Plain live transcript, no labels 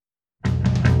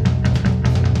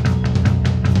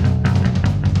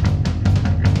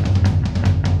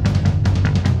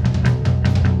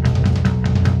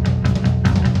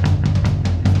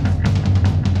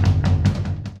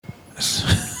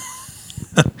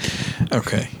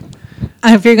Okay.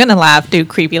 If you're gonna laugh, do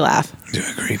creepy laugh. Do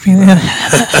a creepy laugh.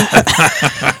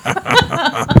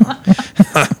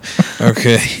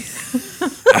 Okay.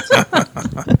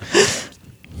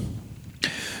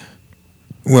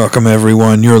 Welcome,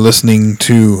 everyone. You're listening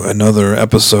to another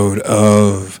episode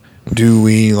of Do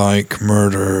We Like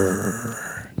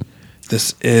Murder?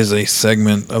 This is a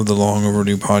segment of the Long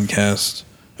Overdue Podcast,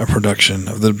 a production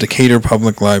of the Decatur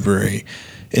Public Library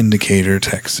in Decatur,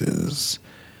 Texas.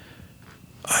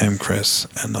 I am Chris,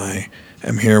 and I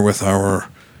am here with our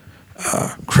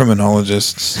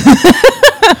criminologists.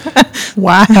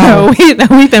 Wow,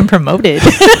 we've been promoted.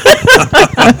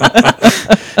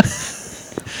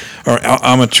 Our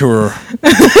amateur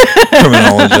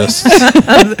criminologists.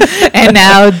 And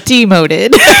now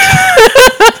demoted.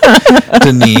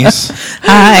 Denise.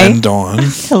 Hi. And Dawn.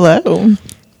 Hello.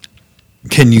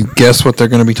 Can you guess what they're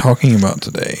going to be talking about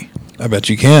today? I bet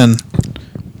you can.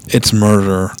 It's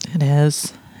murder. It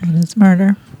is. It is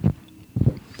murder.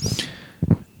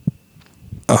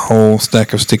 A whole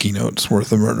stack of sticky notes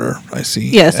worth of murder, I see.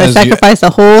 Yes, I sacrificed a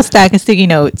whole stack of sticky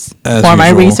notes for my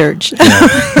research.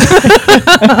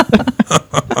 Yeah.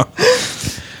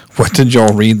 What did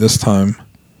y'all read this time?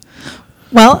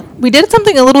 Well, we did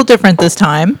something a little different this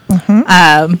time.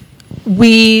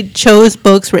 We chose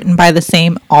books written by the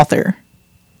same author.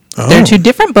 Oh, They're two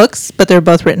different books, but they're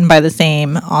both written by the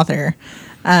same author.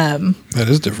 that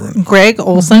is different. Greg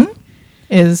Olson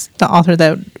is the author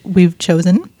that we've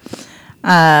chosen.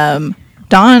 Dawn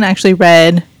actually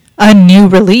read a new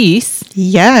release.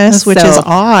 Yes, which is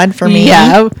odd for me.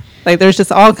 Yeah, like there's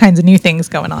just all kinds of new things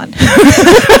going on.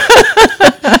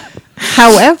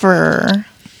 However,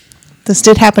 this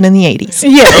did happen in the 80s.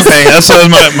 Yes. Okay, that's what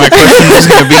my question was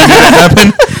going to be. Did it happen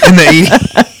in the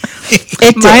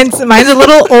 80s? Mine's a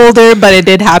little older, but it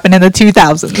did happen in the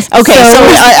 2000s. Okay,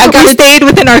 so we stayed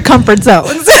within our comfort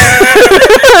zones.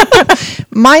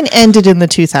 Mine ended in the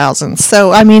 2000s,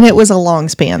 so I mean it was a long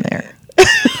span there.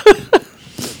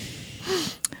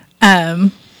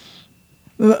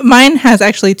 Mine has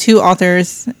actually two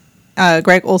authors,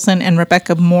 Greg Olson and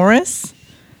Rebecca Morris.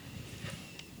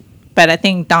 But I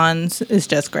think Dawn's is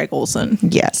just Greg Olson.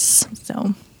 Yes.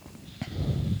 So.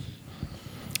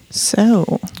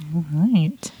 All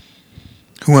Right.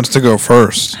 Who wants to go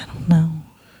first? I don't know.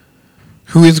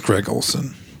 Who is Greg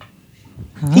Olson?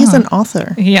 He's an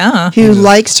author Yeah. who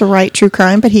likes to write true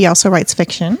crime, but he also writes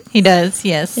fiction. He does,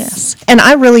 yes. Yes. And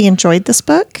I really enjoyed this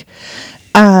book.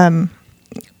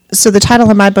 So the title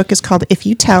of my book is called If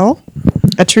You Tell,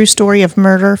 A True Story of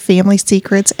Murder, Family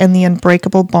Secrets, and the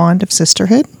Unbreakable Bond of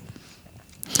Sisterhood.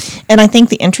 And I think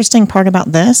the interesting part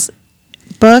about this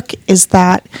book is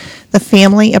that the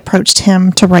family approached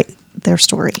him to write their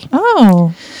story.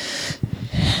 Oh.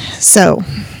 So,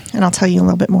 and I'll tell you a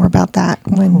little bit more about that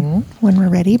when we're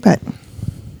ready, but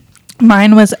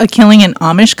Mine was A Killing in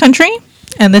Amish Country,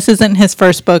 and this isn't his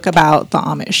first book about the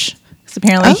Amish. Because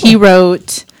apparently he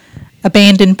wrote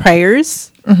Abandoned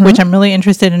Prayers, which I'm really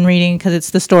interested in reading because it's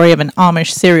the story of an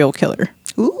Amish serial killer.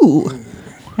 ooh.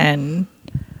 And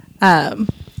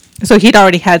so he'd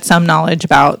already had some knowledge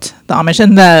about the Amish,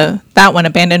 and that one,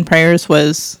 Abandoned Prayers,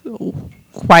 was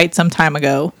quite some time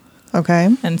ago.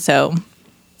 Okay. And so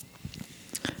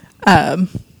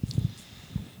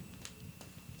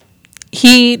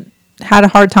he had a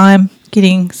hard time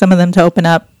getting some of them to open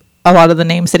up. A lot of the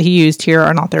names that he used here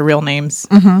are not their real names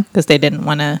because they didn't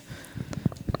want to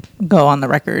go on the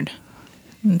record.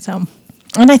 And so,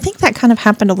 And I think that kind of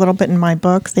happened a little bit in my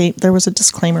book. There was a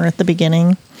disclaimer at the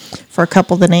beginning for a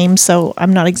couple of the names, so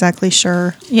I'm not exactly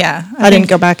sure. yeah, I didn't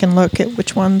go back and look at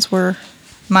which ones were.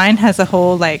 Mine has a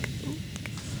whole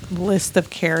list of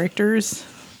characters.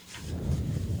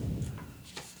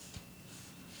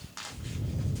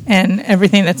 And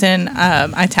everything that's in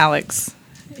italics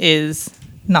is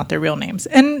not their real names.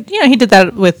 And, he did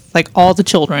that with, all the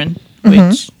children,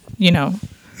 which,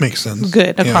 Makes sense.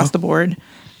 good across the board.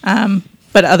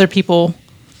 But other people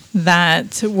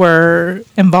that were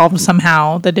involved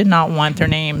somehow that did not want their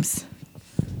names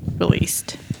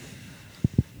released.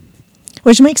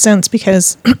 Which makes sense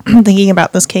because thinking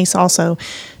about this case also,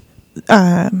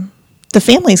 the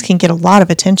families can get a lot of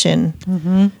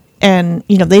attention. And,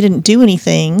 they didn't do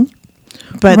anything,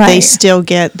 but they still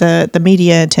get the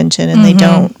media attention and they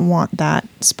don't want that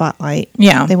spotlight.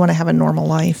 Yeah. They want to have a normal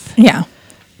life. Yeah.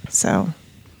 So.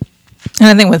 And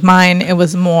I think with mine, it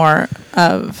was more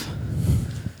of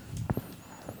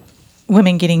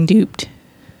women getting duped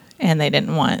and they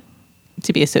didn't want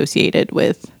to be associated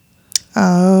with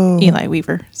Eli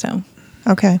Weaver. So,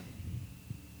 okay.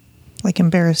 Like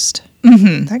embarrassed.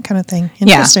 That kind of thing.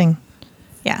 Interesting.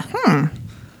 yeah.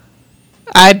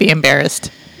 I'd be embarrassed.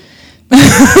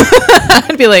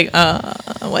 I'd be like,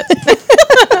 what?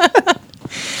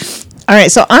 All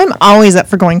right, so I'm always up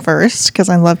for going first because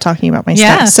I love talking about my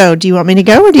Yeah. stuff. So do you want me to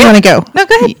go or do you want to go? No,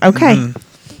 go ahead. Okay.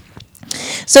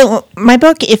 So my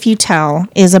book, If You Tell,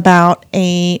 is about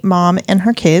a mom and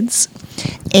her kids,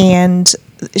 and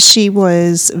she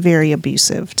was very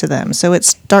abusive to them. So it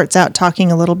starts out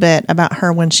talking a little bit about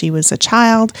her when she was a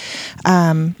child.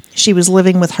 She was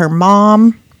living with her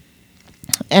mom,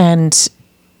 and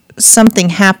something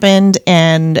happened,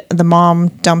 and the mom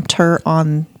dumped her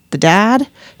on the dad,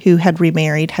 who had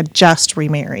just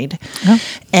remarried,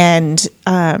 and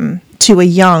to a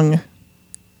young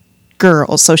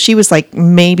girl. So she was like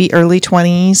maybe early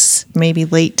 20s, maybe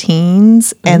late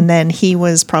teens, and then he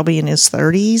was probably in his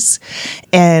 30s.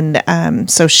 And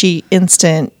so she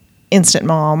instant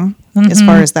mom as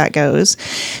far as that goes.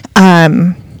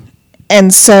 And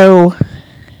so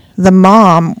the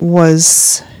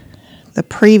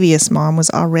previous mom was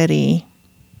already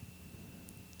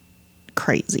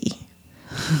crazy.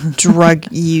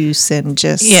 Drug use and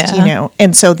just,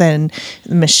 and so then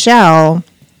Michelle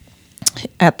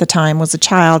at the time was a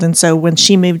child, and so when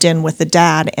she moved in with the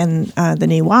dad and the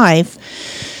new wife,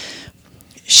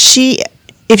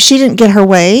 if she didn't get her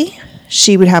way,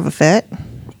 she would have a fit,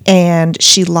 and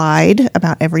she lied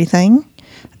about everything.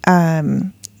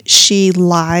 She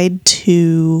lied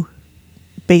to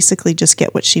basically just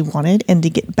get what she wanted and to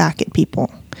get back at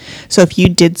people. So if you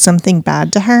did something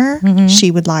bad to her,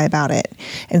 she would lie about it.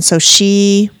 And so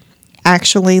she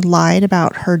actually lied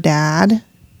about her dad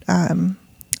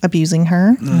abusing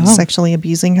her, sexually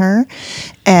abusing her.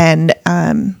 And,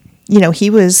 he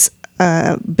was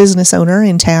a business owner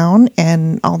in town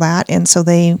and all that. And so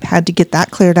they had to get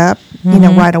that cleared up,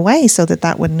 right away so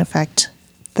that wouldn't affect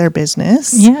their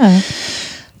business. Yeah.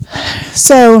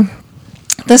 So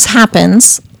this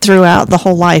happens throughout the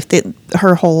whole life,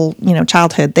 her whole,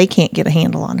 childhood. They can't get a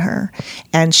handle on her.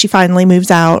 And she finally moves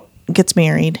out, gets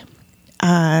married,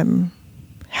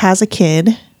 has a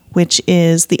kid, which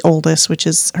is the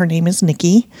oldest, her name is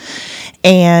Nikki,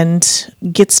 and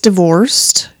gets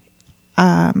divorced,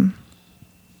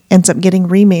 ends up getting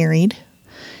remarried,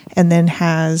 and then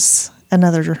has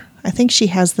another, I think she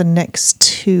has the next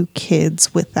 2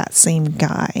 kids with that same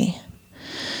guy.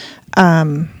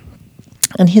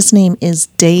 And his name is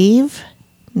Dave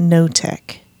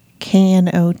Knotek,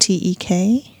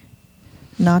 Knotek,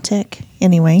 Knotek.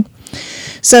 Anyway,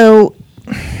 so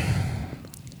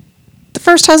the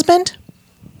first husband,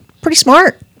 pretty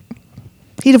smart.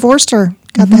 He divorced her,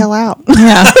 got the hell out.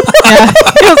 Yeah.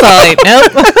 He was all like,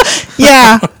 nope.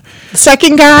 Yeah.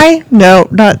 Second guy, no,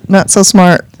 not so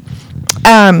smart.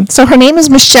 So her name is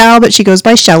Michelle, but she goes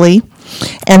by Shelley.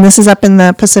 And this is up in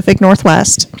the Pacific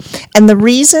Northwest. And the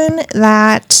reason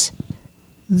that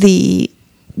the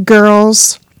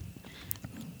girls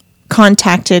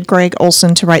contacted Greg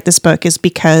Olson to write this book is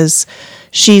because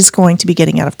she's going to be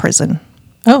getting out of prison.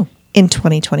 Oh. In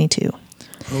 2022.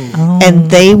 Oh.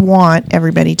 And they want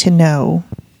everybody to know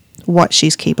what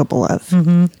she's capable of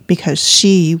because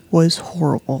she was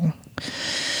horrible.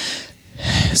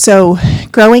 So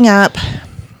growing up,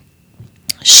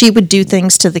 she would do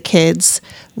things to the kids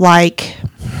like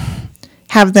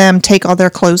have them take all their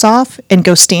clothes off and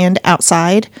go stand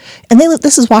outside. And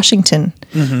this is Washington.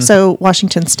 So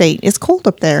Washington State. It's cold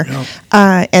up there.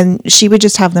 Yep. And she would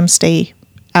just have them stay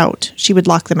out. She would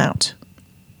lock them out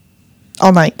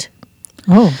all night.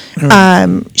 Oh.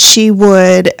 She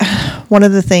would, one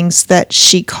of the things that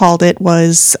she called it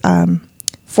was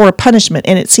for a punishment.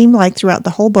 And it seemed like throughout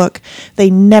the whole book, they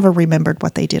never remembered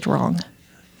what they did wrong.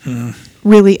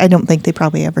 Really, I don't think they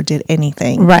probably ever did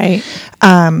anything. Right.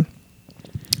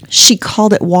 She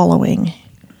called it wallowing,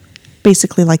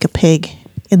 basically like a pig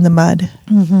in the mud.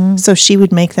 So she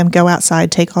would make them go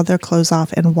outside, take all their clothes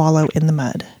off, and wallow in the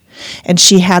mud. And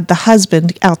she had the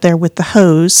husband out there with the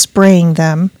hose, spraying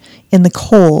them in the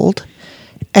cold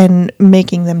and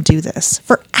making them do this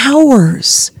for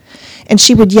hours. And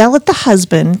she would yell at the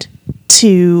husband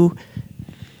to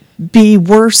be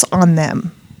worse on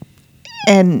them.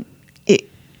 And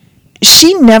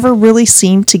she never really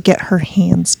seemed to get her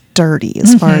hands dirty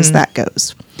as far as that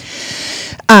goes.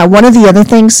 One of the other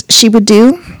things she would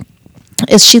do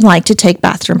is she liked to take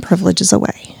bathroom privileges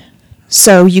away.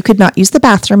 So you could not use the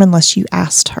bathroom unless you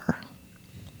asked her.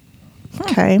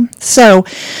 Okay. So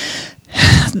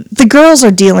the girls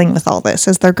are dealing with all this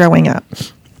as they're growing up.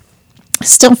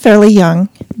 Still fairly young.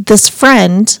 This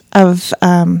friend of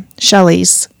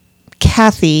Shelley's,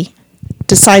 Kathy,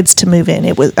 decides to move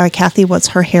in. Kathy was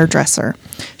her hairdresser.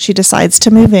 She decides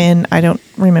to move in. I don't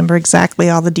remember exactly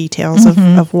all the details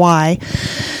of why.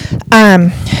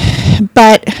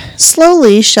 But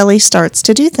slowly, Shelley starts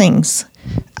to do things,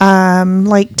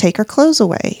 like take her clothes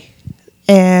away.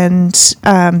 And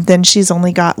then she's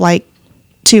only got like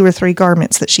 2 or 3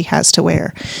 garments that she has to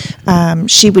wear.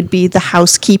 She would be the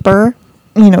housekeeper,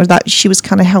 that she was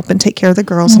kind of helping take care of the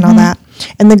girls and all that.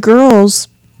 And the girls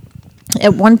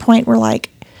at one point were like,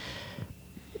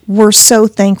 we're so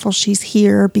thankful she's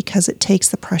here because it takes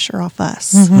the pressure off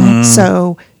us.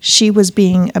 So she was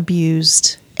being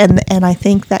abused. And I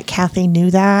think that Kathy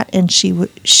knew that, and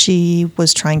she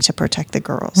was trying to protect the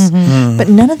girls. But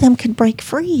none of them could break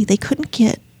free. They couldn't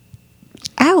get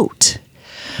out.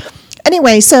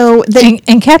 Anyway, so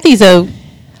and Kathy's a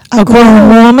grown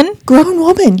woman. Grown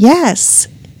woman, yes.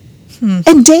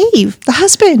 And Dave, the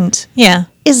husband,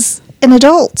 is an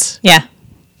adult. Yeah.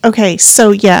 Okay,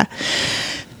 so yeah.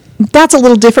 That's a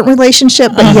little different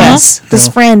relationship, but yes, this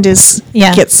friend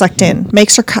gets sucked in,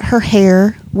 makes her cut her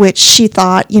hair, which she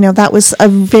thought, that was a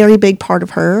very big part of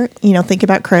her. Think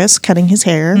about Chris cutting his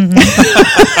hair.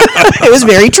 It was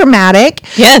very traumatic.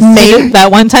 Yes, that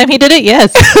one time he did it.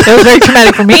 Yes, it was very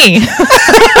traumatic for me.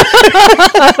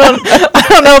 I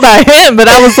don't know about him, but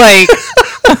I was like,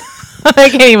 I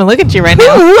can't even look at you right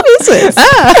now. Who is this?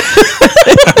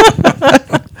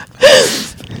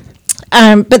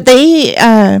 But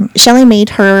Shelley made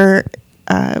her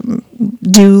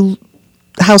do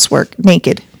housework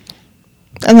naked.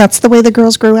 And that's the way the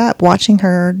girls grew up, watching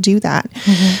her do that.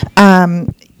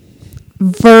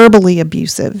 Verbally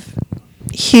abusive,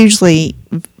 hugely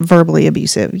verbally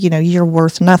abusive. You're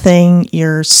worth nothing.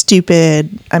 You're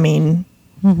stupid. I mean,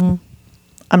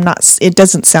 it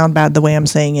doesn't sound bad the way I'm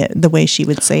saying it. The way she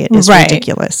would say it is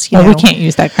ridiculous. Well, we can't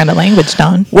use that kind of language,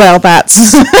 Dawn. Well,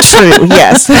 that's true,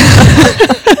 yes.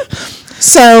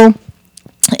 So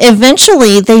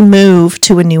eventually they move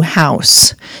to a new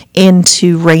house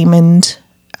into Raymond,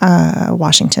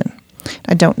 Washington.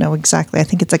 I don't know exactly. I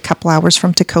think it's a couple hours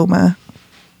from Tacoma,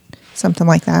 something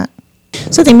like that.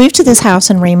 So they moved to this house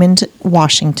in Raymond,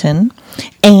 Washington,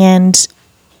 and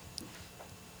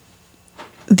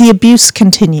the abuse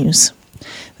continues.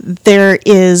 There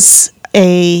is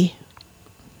an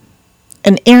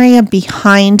area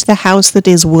behind the house that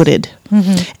is wooded.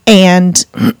 And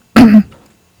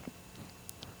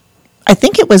I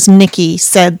think it was Nikki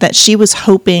said that she was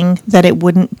hoping that it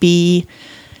wouldn't be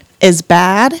as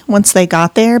bad once they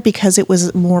got there because it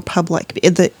was more public.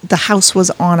 The house was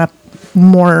on a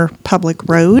more public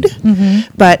road,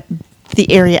 but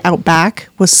the area out back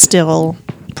was still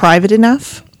private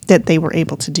enough that they were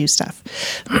able to do stuff.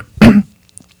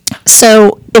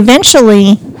 So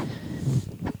eventually,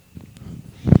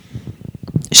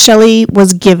 Shelley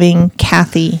was giving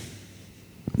Kathy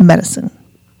medicine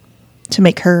to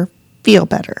make her feel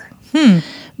better.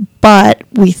 But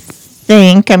we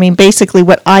think, basically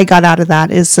what I got out of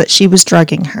that is that she was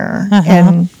drugging her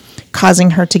and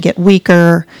causing her to get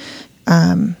weaker,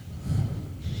 all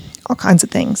kinds of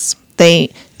things. They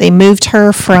moved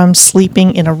her from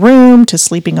sleeping in a room to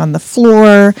sleeping on the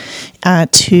floor,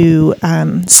 to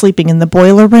sleeping in the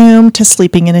boiler room, to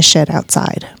sleeping in a shed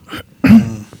outside.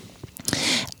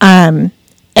 And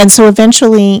so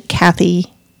eventually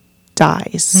Kathy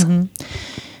dies.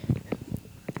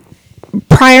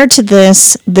 Prior to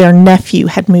this, their nephew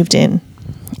had moved in,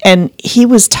 and he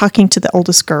was talking to the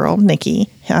oldest girl, Nikki.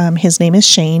 His name is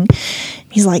Shane.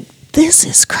 He's like, this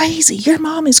is crazy. Your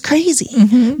mom is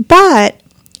crazy. But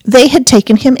they had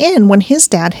taken him in when his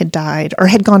dad had died or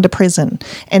had gone to prison.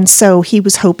 And so he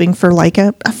was hoping for like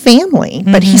a family.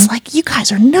 But he's like, you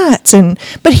guys are nuts.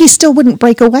 But he still wouldn't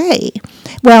break away.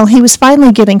 Well, he was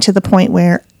finally getting to the point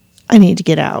where I need to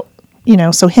get out.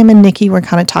 So him and Nikki were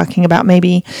kind of talking about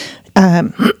maybe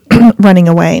running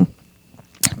away.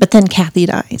 But then Kathy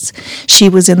dies. She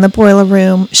was in the boiler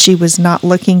room. She was not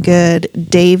looking good.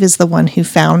 Dave is the one who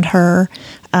found her.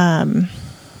 And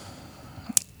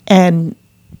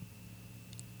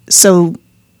so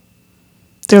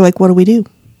they're like, what do we do?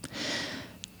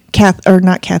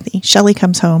 Shelley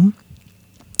comes home,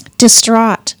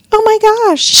 distraught. Oh my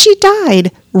gosh, she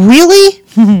died. Really?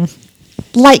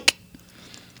 Like,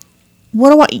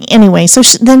 what do I... Anyway, so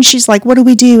then she's like, what do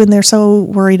we do? And they're so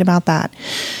worried about that.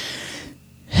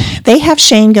 They have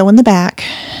Shane go in the back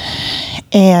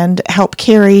and help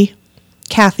carry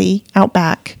Kathy out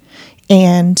back,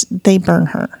 and they burn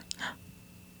her.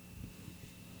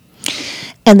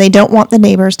 And they don't want the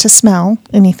neighbors to smell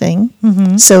anything,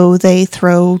 so they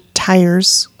throw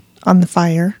tires on the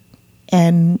fire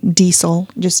and diesel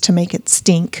just to make it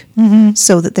stink,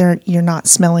 so that you're not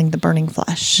smelling the burning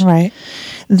flesh. Right.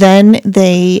 Then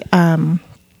they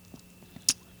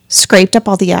scraped up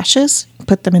all the ashes,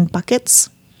 put them in buckets,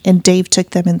 and Dave took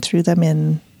them and threw them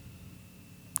in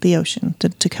the ocean, to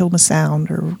Tacoma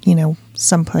Sound or,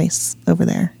 someplace over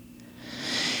there.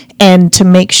 And to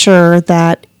make sure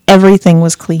that everything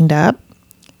was cleaned up,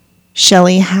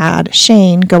 Shelley had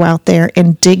Shane go out there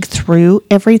and dig through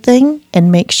everything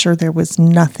and make sure there was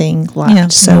nothing left. Yeah,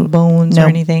 so no bones or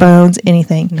anything. No bones,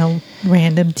 anything. No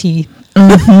random teeth.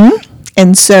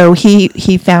 And so he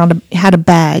had a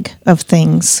bag of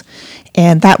things,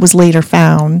 and that was later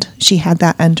found. She had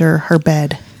that under her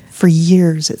bed for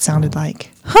years, it sounded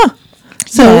like.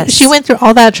 So Yes. she went through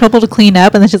all that trouble to clean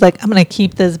up, and then she's like, I'm going to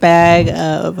keep this bag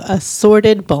of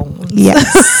assorted bones.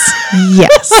 Yes.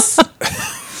 Yes.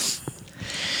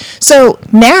 So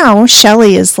now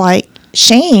Shelley is like,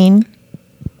 Shane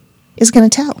is going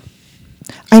to tell.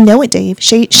 I know it, Dave.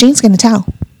 Shane's going to tell.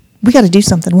 We got to do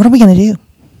something. What are we going to do?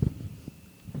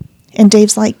 And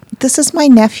Dave's like, this is my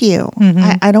nephew.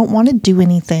 I don't want to do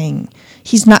anything.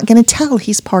 He's not going to tell.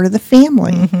 He's part of the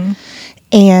family.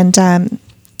 And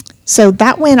so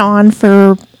that went on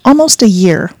for almost a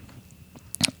year.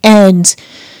 And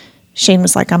Shane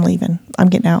was like, I'm leaving. I'm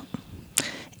getting out.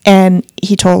 And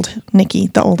he told Nikki,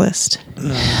 the oldest,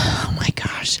 oh my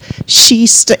gosh,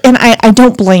 and I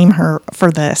don't blame her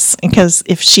for this, because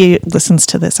if she listens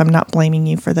to this, I'm not blaming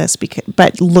you for this,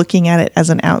 but looking at it as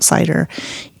an outsider,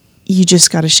 you just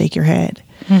got to shake your head.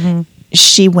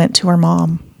 She went to her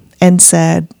mom and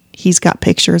said, he's got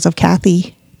pictures of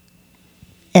Kathy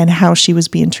and how she was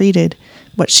being treated,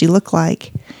 what she looked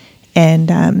like.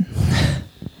 And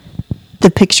the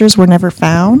pictures were never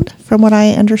found, from what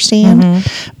I understand.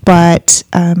 But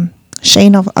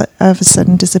Shane all of a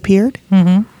sudden disappeared.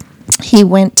 He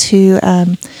went to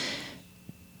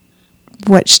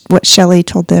what Shelley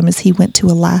told them is he went to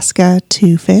Alaska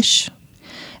to fish,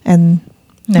 and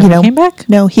Never came back?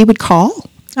 No, he would call.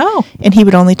 Oh. And he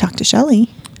would only talk to Shelley.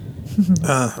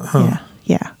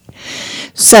 Yeah.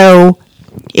 So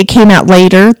it came out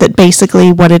later that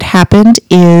basically what had happened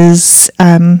is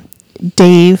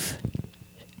Dave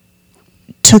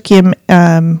took him,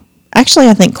 actually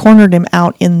I think cornered him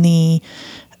out in the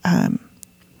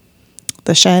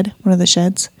shed, one of the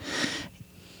sheds,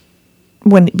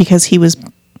 because he was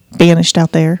banished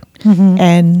out there,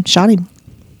 and shot him.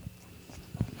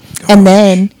 And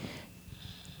then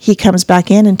he comes back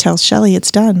in and tells Shelley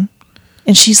it's done.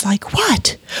 And she's like,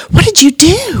 what? What did you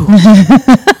do?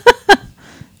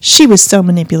 She was so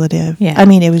manipulative. Yeah. I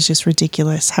mean, it was just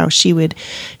ridiculous how she would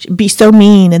be so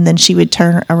mean, and then she would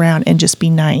turn around and just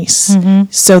be nice. And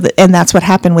that's what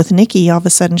happened with Nikki. All of a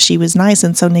sudden she was nice,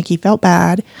 and so Nikki felt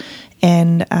bad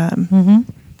and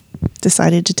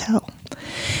decided to tell.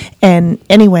 And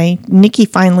anyway, Nikki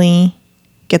finally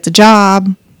gets a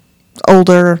job,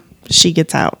 older, she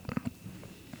gets out.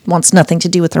 Wants nothing to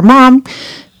do with her mom.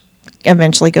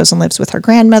 Eventually goes and lives with her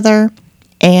grandmother.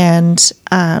 And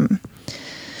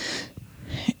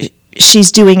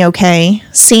she's doing okay.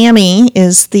 Sammy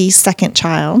is the second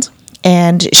child,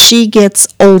 and she gets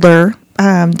older.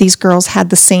 These girls had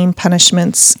the same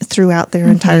punishments throughout their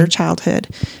entire childhood,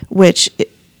 which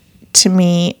to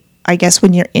me, I guess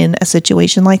when you're in a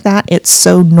situation like that, it's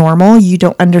so normal. You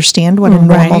don't understand what a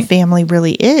normal family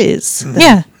really is.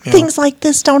 Yeah. Things like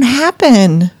this don't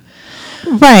happen.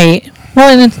 Right. Well,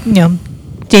 and it's,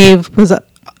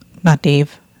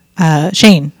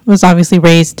 Shane was obviously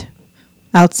raised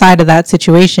outside of that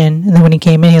situation. And then when he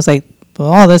came in, he was like,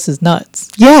 well, this is nuts.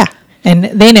 Yeah. And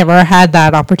they never had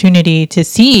that opportunity to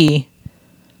see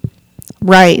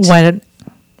what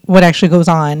actually goes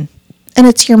on. And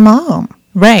it's your mom.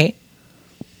 Right.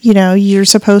 You're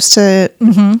supposed to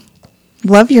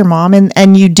love your mom,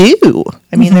 and you do.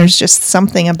 I mean, there's just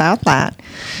something about that.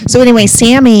 So anyway,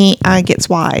 Sammy gets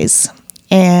wise,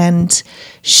 and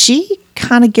she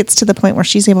kind of gets to the point where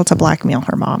she's able to blackmail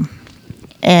her mom,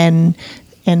 and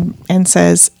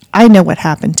says, I know what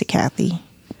happened to Kathy,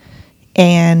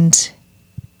 and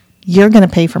you're going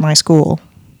to pay for my school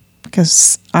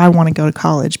because I want to go to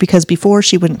college. Because before,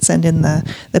 she wouldn't send in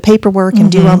the paperwork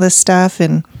and do all this stuff,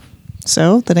 and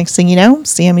so the next thing you know,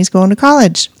 Sammy's going to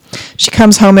college. She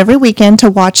comes home every weekend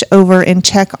to watch over and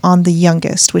check on the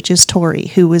youngest, which is Tori,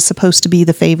 who was supposed to be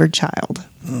the favored child.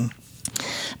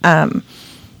 And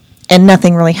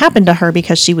nothing really happened to her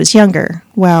because she was younger.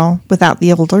 Well, without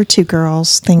the older two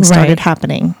girls, things started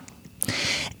happening.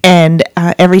 And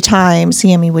every time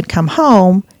Sammy would come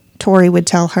home, Tori would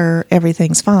tell her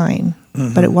everything's fine,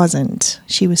 but it wasn't.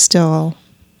 She was still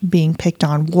being picked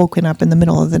on, woken up in the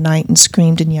middle of the night and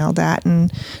screamed and yelled at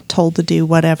and told to do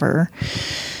whatever.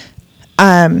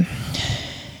 During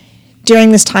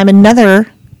this time,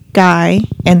 another guy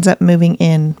ends up moving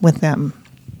in with them.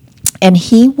 And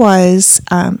he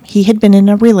had been in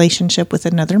a relationship with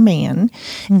another man,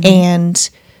 and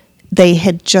they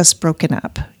had just broken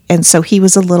up. And so he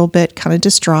was a little bit kind of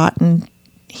distraught, and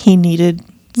he needed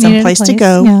someplace to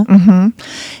go. Yeah.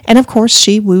 And of course,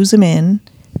 she woos him in.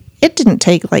 It didn't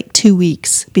take like 2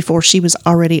 weeks before she was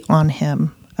already on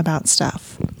him about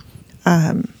stuff,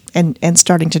 and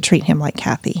starting to treat him like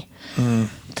Kathy.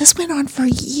 This went on for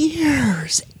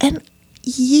years and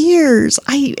years.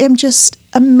 I am just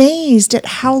amazed at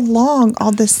how long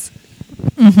all this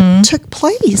took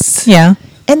place. Yeah.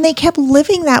 And they kept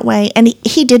living that way. And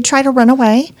he did try to run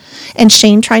away. And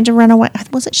Shane tried to run away.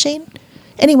 Was it Shane?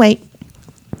 Anyway.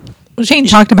 Shane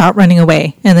talked about running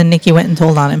away, and then Nikki went and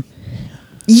told on him.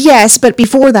 Yes, but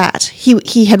before that,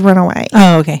 he had run away.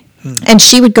 Oh, okay. And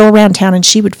she would go around town and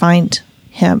she would find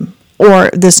him. Or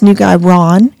this new guy,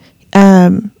 Ron.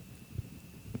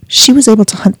 She was able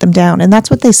to hunt them down. And that's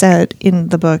what they said in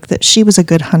the book, that she was a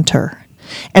good hunter.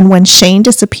 And when Shane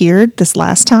disappeared this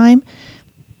last time,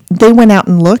 they went out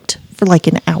and looked for like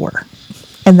an hour.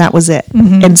 And that was it.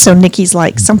 And so Nikki's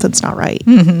like, something's not right.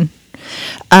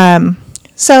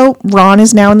 So Ron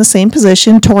is now in the same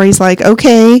position. Tori's like,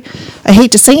 okay, I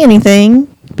hate to say anything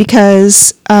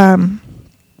because the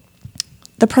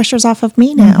pressure's off of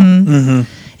me now.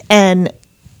 And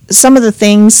some of the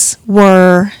things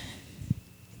were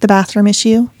the bathroom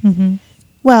issue.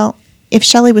 Well, if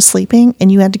Shelley was sleeping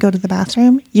and you had to go to the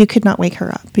bathroom, you could not wake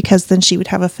her up because then she would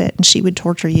have a fit and she would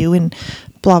torture you and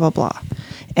blah, blah, blah.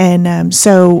 And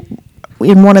so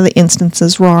in one of the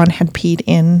instances, Ron had peed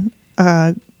in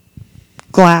a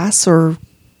glass or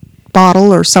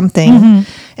bottle or something,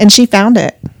 and she found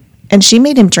it and she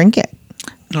made him drink it.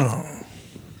 Oh.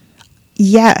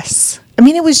 Yes. I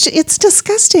mean, it's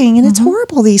disgusting and it's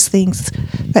horrible, these things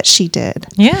that she did.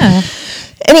 Yeah.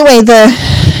 Anyway,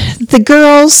 the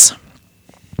girls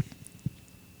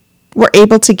were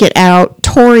able to get out.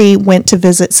 Tori went to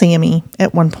visit Sammy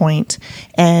at one point,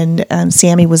 and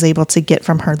Sammy was able to get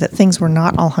from her that things were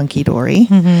not all hunky-dory,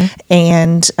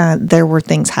 and there were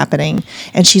things happening.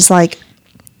 And she's like,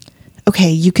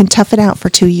 okay, you can tough it out for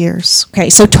 2 years.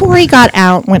 Okay, so Tori got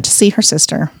out, went to see her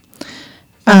sister.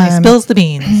 Spills the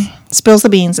beans. Spills the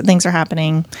beans that things are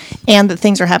happening, and that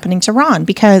things are happening to Ron,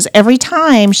 because every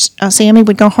time Sammy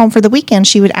would go home for the weekend,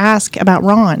 she would ask about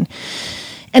Ron.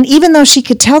 And even though she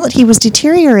could tell that he was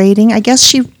deteriorating, I guess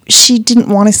she didn't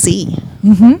want to see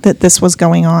that this was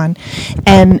going on.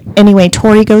 And anyway,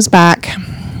 Tori goes back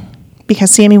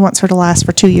because Sammy wants her to last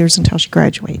for 2 years until she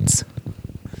graduates.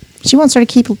 She wants her to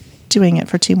keep doing it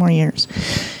for 2 more years.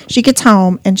 She gets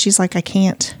home and she's like, I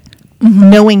can't.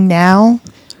 Knowing now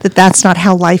that that's not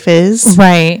how life is.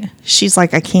 Right. She's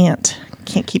like, I can't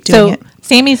keep doing it.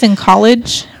 Sammy's in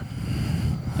college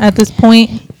at this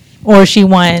point, or she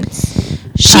wants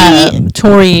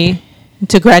Tori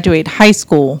to graduate high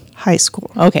school. High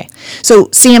school. Okay. So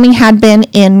Sammy had been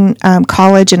in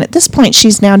college, and at this point,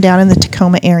 she's now down in the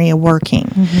Tacoma area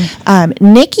working.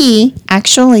 Nikki,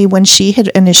 actually, when she had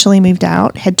initially moved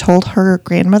out, had told her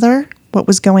grandmother what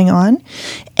was going on,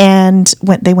 and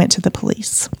they went to the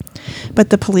police. But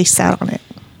the police sat on it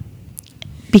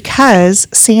because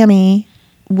Sammy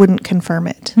wouldn't confirm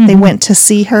it. They went to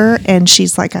see her, and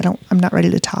she's like, I'm not ready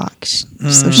to talk.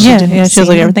 So she didn't she was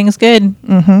like, everything's good.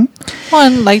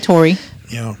 One, like Tori.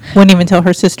 Yeah. Wouldn't even tell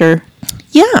her sister.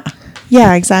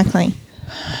 Yeah, exactly.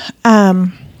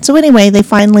 So anyway, they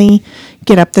finally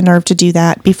get up the nerve to do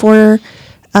that before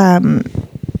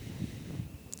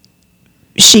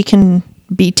she can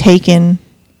be taken.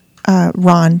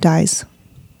 Ron dies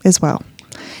as well.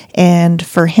 And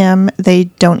for him, they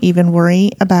don't even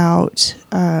worry about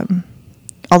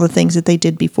all the things that they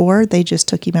did before. They just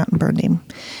took him out and burned him.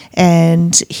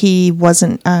 And Dave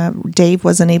wasn't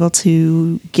able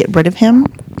to get rid of him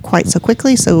quite so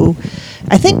quickly. So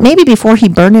I think maybe before he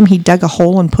burned him, he dug a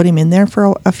hole and put him in there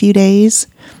for a few days.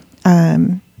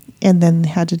 And then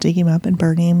had to dig him up and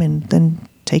burn him and then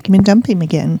take him and dump him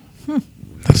again.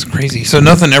 That's crazy. So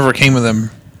nothing ever came of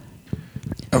them,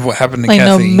 of what happened to like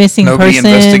Kathy? No missing Nobody persons,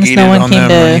 investigated no one on came them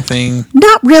to... or anything?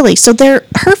 Not really. So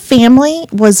her family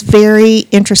was very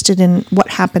interested in what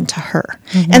happened to her.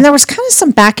 And there was kind of some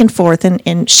back and forth.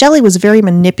 And Shelley was very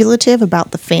manipulative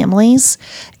about the families.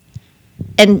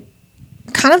 And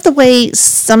kind of the way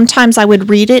sometimes I would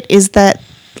read it is that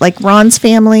like Ron's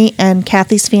family and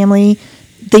Kathy's family,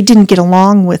 they didn't get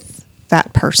along with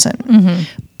that person.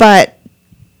 But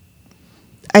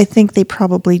I think they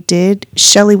probably did.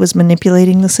 Shelley was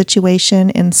manipulating the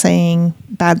situation and saying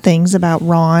bad things about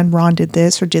Ron. Ron did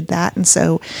this or did that. And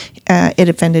so it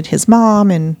offended his mom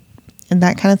and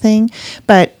that kind of thing.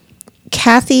 But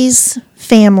Kathy's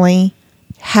family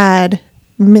had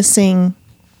missing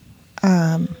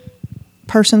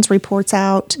persons reports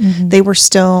out, they were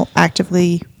still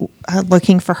actively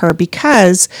looking for her,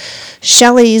 because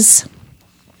Shelley's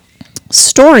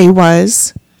story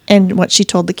was, and what she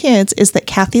told the kids, is that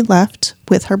Kathy left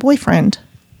with her boyfriend,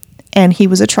 and he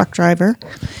was a truck driver,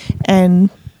 and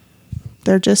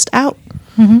they're just out.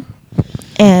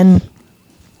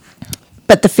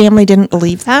 But the family didn't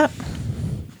believe that.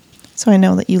 So I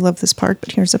know that you love this part,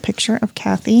 but here's a picture of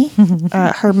Kathy,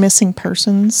 her missing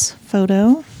persons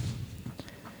photo.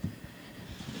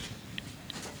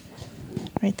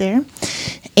 Right there.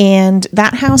 And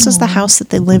that house is the house that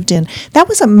they lived in. That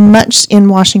was in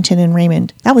Washington and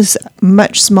Raymond. That was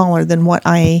much smaller than what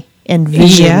I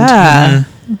envisioned. Yeah.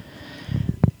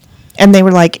 And they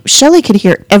were like, Shelley could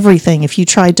hear everything if you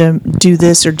tried to do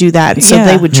this or do that. So Yeah.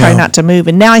 they would try Yeah. not to move.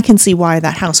 And now I can see why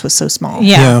that house was so small.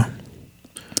 Yeah.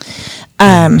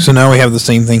 So now we have the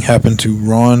same thing happen to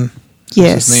Ron. What's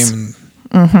Yes. his name?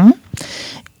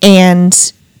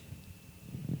 And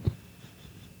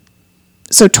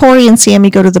so Tori and Sammy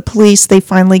go to the police. They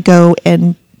finally go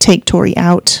and take Tori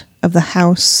out of the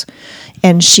house,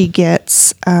 and she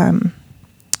gets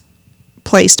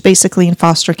placed basically in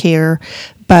foster care.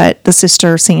 But the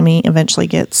sister, Sammy, eventually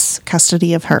gets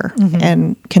custody of her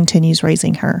and continues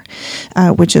raising her,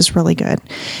 which is really good.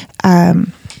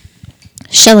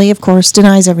 Shelley, of course,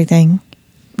 denies everything.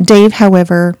 Dave,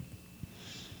 however,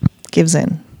 gives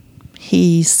in.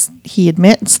 He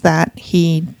admits that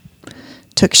he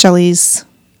took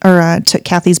took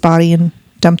Kathy's body and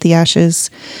dumped the ashes.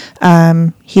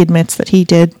 He admits that he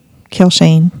did kill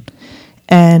Shane,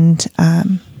 and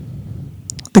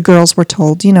the girls were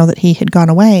told, that he had gone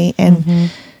away,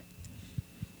 and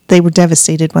they were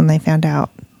devastated when they found out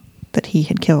that he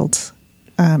had killed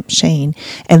Shane,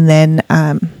 and then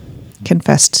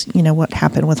confessed, what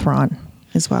happened with Ron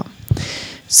as well.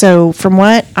 So from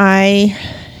what I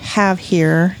have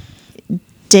here,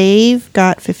 Dave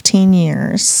got 15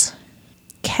 years.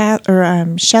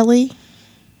 Shelley,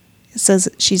 it says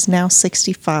she's now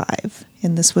 65,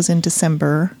 and this was in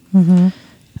December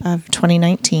of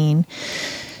 2019.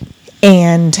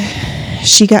 And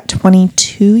she got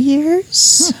 22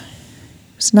 years.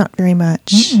 It's not very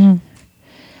much.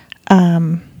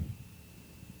 Or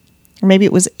maybe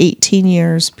it was 18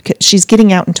 years, because she's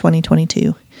getting out in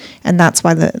 2022. And that's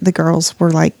why the girls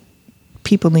were like,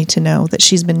 people need to know that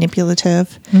she's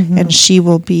manipulative, and she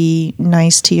will be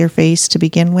nice to your face to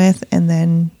begin with, and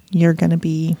then you're going to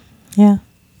be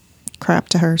crap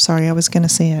to her. Sorry, I was going to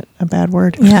say a bad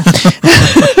word. Yeah.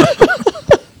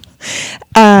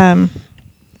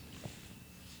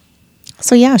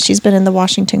 So yeah, she's been in the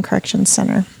Washington Corrections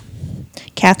Center.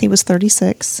 Kathy was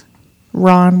 36.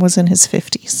 Ron was in his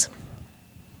 50s.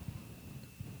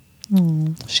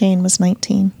 Shane was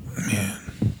 19. Man.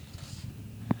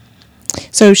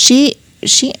 So she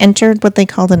entered what they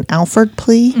called an Alford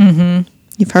plea.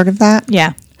 You've heard of that?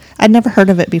 Yeah. I'd never heard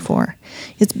of it before.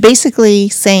 It's basically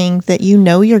saying that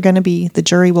you're going to be, the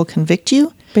jury will convict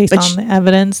you. Based on the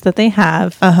evidence that they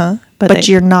have. But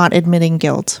you're not admitting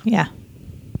guilt. Yeah.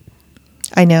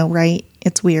 I know, right?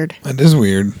 It's weird. That is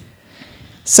weird.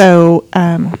 So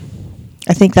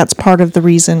I think that's part of the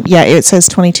reason. Yeah, it says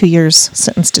 22 years,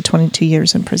 sentenced to 22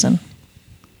 years in prison.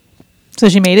 So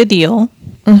she made a deal.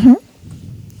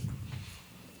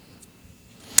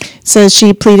 Says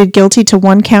she pleaded guilty to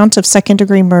 1 count of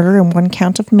second-degree murder and 1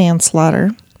 count of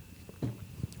manslaughter.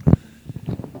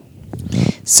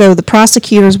 So the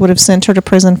prosecutors would have sent her to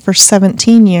prison for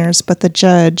 17 years, but the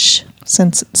judge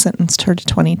sentenced her to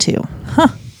 22.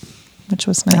 Which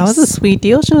was nice. That was a sweet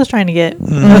deal she was trying to get. It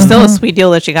was still a sweet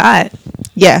deal that she got.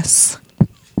 Yes.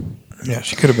 Yeah,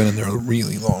 she could have been in there a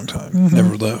really long time.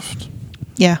 Never left.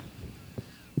 Yeah.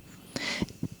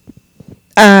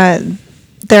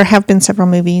 There have been several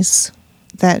movies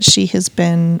that she has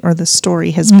been, or the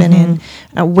story has been in.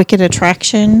 Wicked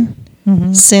Attraction,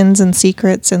 Sins and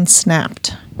Secrets, and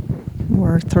Snapped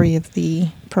were 3 of the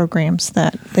programs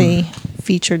that they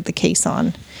featured the case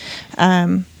on.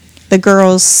 The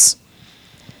girls,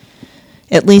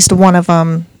 at least one of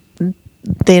them,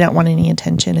 they don't want any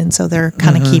attention, and so they're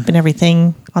kind of keeping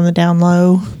everything on the down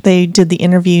low. They did the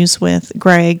interviews with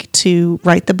Greg to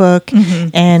write the book,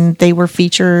 and they were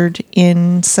featured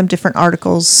in some different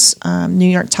articles, New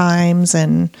York Times,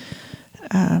 and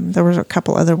there were a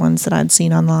couple other ones that I'd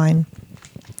seen online.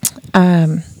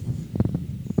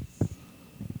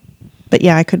 But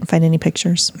yeah, I couldn't find any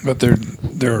pictures. But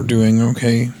they're doing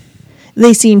okay.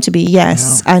 They seem to be,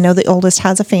 yes. Yeah. I know the oldest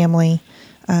has a family,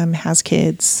 has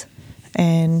kids.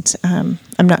 And I'm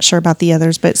not sure about the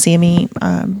others, but Sammy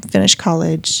finished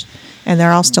college, and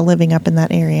they're all still living up in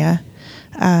that area.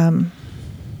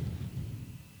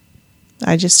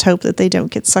 I just hope that they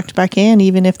don't get sucked back in,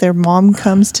 even if their mom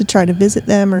comes to try to visit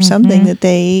them or something, that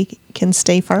they can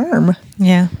stay firm.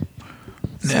 Yeah.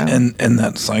 So. And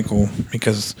that cycle,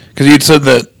 because you'd said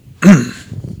that.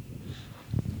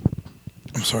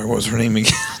 I'm sorry, what was her name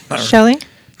again? Shelley?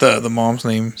 The mom's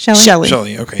name? Shelley.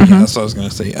 Shelley, okay, yeah, that's what I was going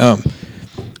to say.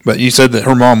 But you said that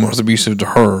her mom was abusive to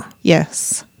her.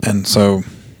 Yes. And so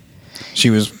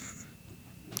she was,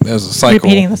 as a cycle.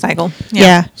 Repeating the cycle.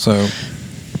 Yeah. So.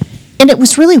 And it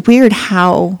was really weird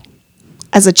how,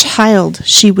 as a child,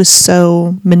 she was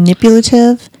so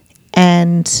manipulative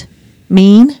and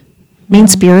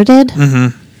mean-spirited,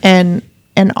 and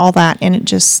all that, and it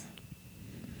just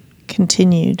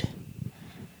continued.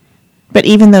 But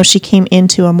even though she came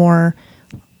into a more,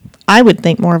 I would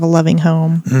think, more of a loving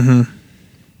home,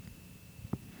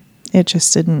 it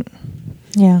just didn't.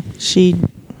 Yeah.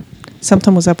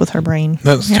 Something was up with her brain.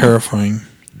 That's terrifying.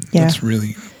 Yeah. That's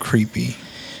really creepy.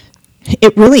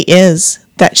 It really is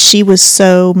that she was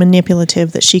so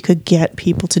manipulative that she could get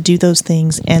people to do those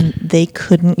things and they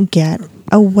couldn't get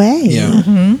away.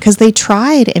 Yeah. Because they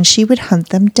tried and she would hunt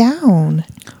them down.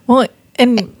 Well,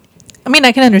 and I mean,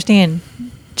 I can understand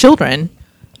children,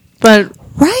 but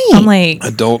Right. I'm like,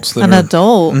 Adults that an are.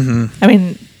 adult. I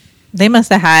mean, they must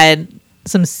have had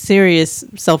some serious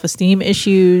self-esteem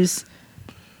issues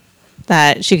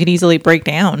that she could easily break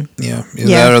down. Yeah. Either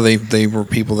Yeah. that or they were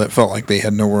people that felt like they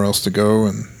had nowhere else to go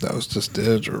and that was just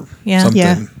it or Yeah. something.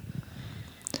 Yeah.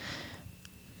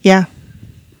 Yeah.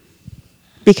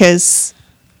 Because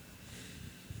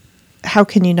how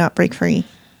can you not break free?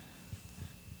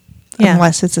 Yeah.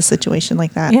 Unless it's a situation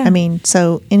like that. Yeah. I mean,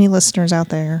 so any listeners out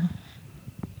there,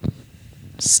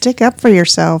 stick up for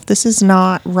yourself. This is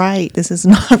not right. This is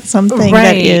not something that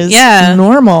Right. is Yeah.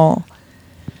 normal.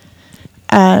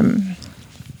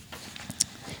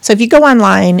 So if you go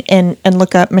online and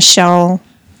look up Michelle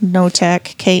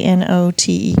Knotek,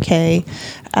 Knotek,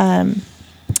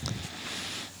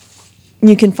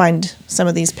 you can find some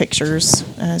of these pictures.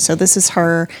 So this is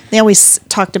her. They always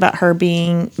talked about her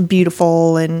being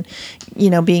beautiful and,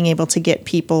 being able to get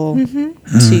people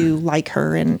to like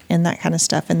her and that kind of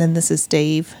stuff. And then this is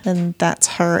Dave, and that's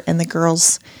her and the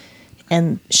girls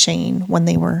and Shane when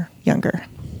they were younger.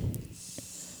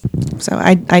 So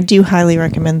I do highly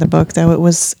recommend the book, though it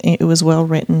was well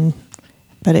written,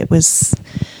 but it was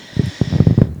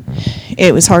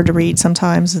hard to read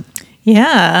sometimes.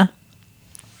 Yeah.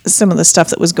 Some of the stuff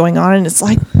that was going on, and it's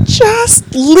like,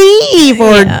 just leave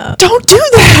or Yeah. don't do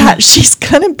that. She's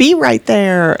gonna be right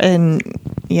there, and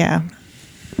yeah.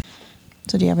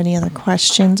 So, do you have any other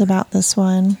questions about this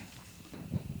one?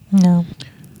 No.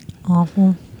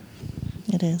 Awful.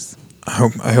 It is. I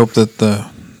hope that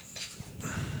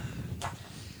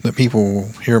that people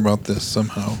will hear about this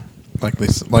somehow, like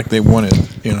they wanted,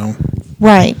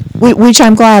 Right. Which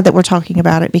I'm glad that we're talking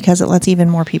about it because it lets even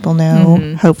more people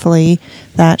know, hopefully,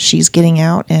 that she's getting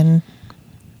out and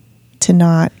to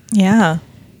not. Yeah.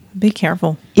 Be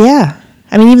careful. Yeah.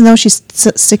 I mean, even though she's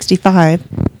 65.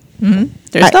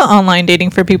 There's still online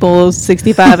dating for people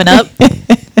 65 and up.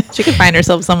 She could find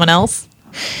herself someone else.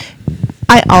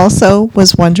 I also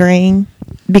was wondering,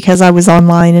 because I was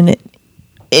online and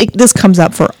this comes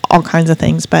up for all kinds of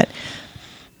things, but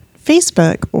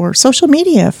Facebook or social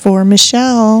media for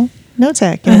Michelle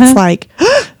Knotek. And it's like,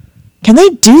 can they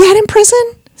do that in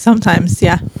prison? Sometimes,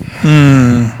 yeah.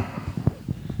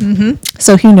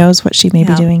 So who knows what she may be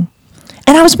Yeah. doing.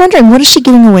 And I was wondering, what is she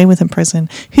getting away with in prison?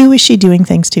 Who is she doing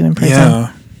things to in prison?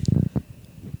 Yeah.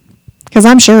 Because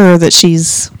I'm sure that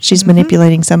she's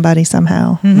manipulating somebody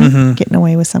somehow, getting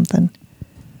away with something.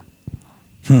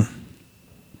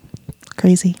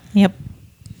 Crazy. Yep.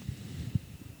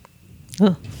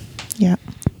 Ugh. Yeah.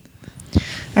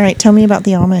 All right, tell me about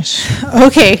the Amish.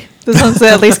 Okay. This one's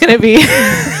at least going to be...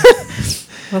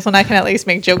 This one I can at least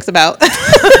make jokes about.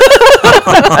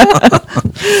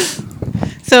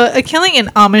 So, A Killing in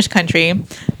Amish Country.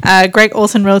 Greg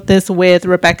Olson wrote this with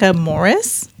Rebecca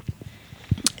Morris.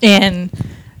 And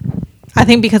I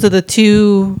think because of the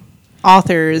two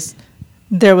authors,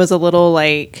 there was a little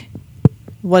like,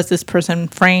 was this person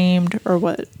framed or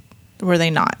what were they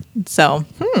not? So,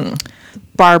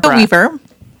 Barbara Weaver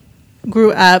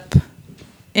grew up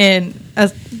in,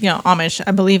 as Amish.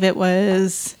 I believe it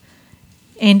was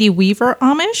Andy Weaver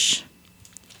Amish.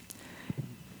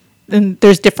 And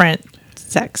there's different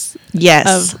sects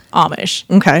Yes. of Amish.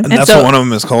 Okay. And And that's so- what one of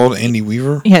them is called, Andy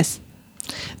Weaver. Yes.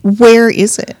 Where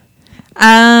is it?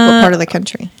 What part of the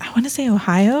country? I want to say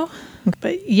Ohio,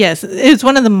 but yes, it's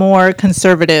one of the more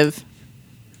conservative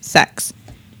sects.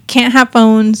 Can't have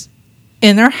phones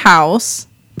in their house,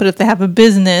 but if they have a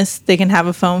business, they can have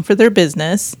a phone for their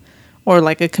business, or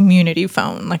like a community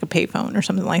phone, like a payphone or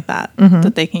something like that,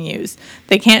 that they can use.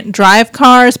 They can't drive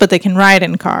cars, but they can ride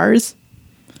in cars.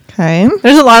 Okay.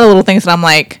 There's a lot of little things that I'm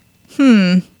like,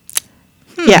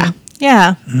 Yeah.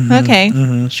 yeah,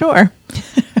 okay, sure.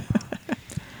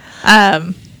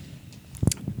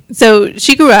 So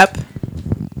she grew up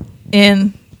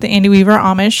in the Andy Weaver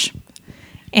Amish,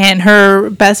 and her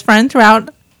best friend throughout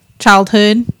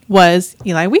childhood was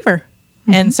Eli Weaver.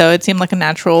 And so it seemed like a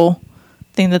natural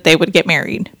thing that they would get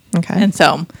married. Okay. And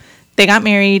so they got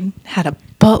married, had a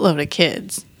buttload of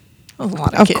kids. That was a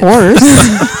lot of kids. Of course.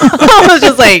 I was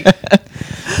just like,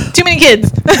 too many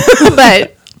kids.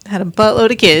 But had a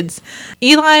buttload of kids.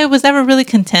 Eli was never really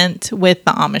content with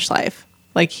the Amish life.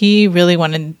 Like, he really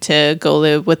wanted to go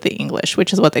live with the English,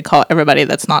 which is what they call everybody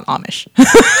that's not Amish.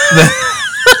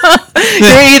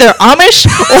 You're either Amish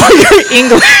or you're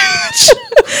English.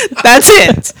 That's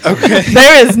it. Okay.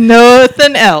 There is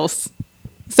nothing else.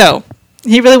 So,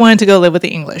 he really wanted to go live with the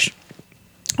English.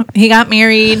 He got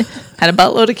married, had a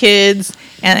buttload of kids,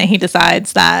 and then he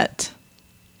decides that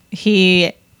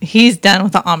he's done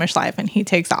with the Amish life, and he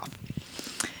takes off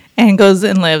and goes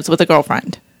and lives with a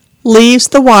girlfriend. Leaves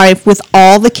the wife with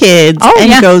all the kids and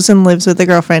yeah. goes and lives with the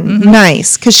girlfriend.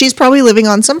 Nice. Because she's probably living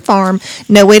on some farm,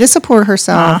 no way to support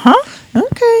herself.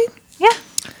 Okay. Yeah.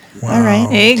 Wow. All right.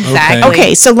 Exactly.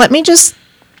 Okay, so let me just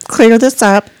clear this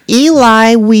up.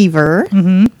 Eli Weaver,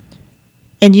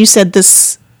 and you said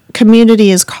this community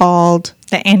is called...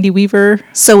 The Andy Weaver.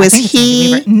 So I is think it's Andy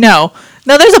he... Weaver.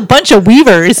 No, there's a bunch of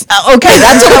Weavers. Okay,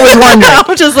 that's what I was wondering.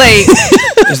 I'm just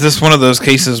like, Is this one of those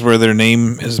cases where their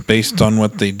name is based on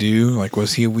what they do? Like,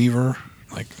 was he a weaver?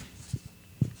 Like,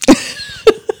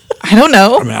 I don't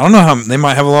know. I mean, I don't know how they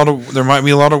might have a lot of. There might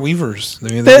be a lot of weavers.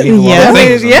 They weave a lot yeah. of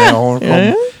things. and they Yeah. all are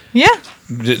called- Yeah,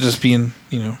 just being,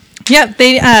 yeah.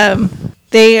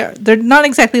 They're not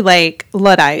exactly like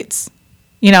Luddites,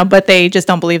 but they just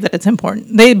don't believe that it's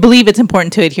important. They believe it's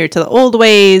important to adhere to the old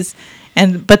ways,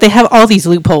 but they have all these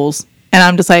loopholes, and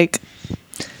I'm just like,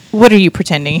 what are you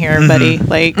pretending here, buddy?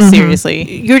 Like, seriously,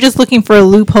 you're just looking for a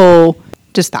loophole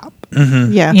to stop.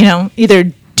 Yeah. Either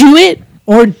do it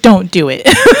or don't do it.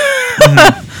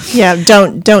 Yeah,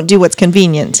 don't do what's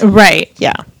convenient. Right.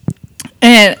 Yeah.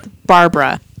 And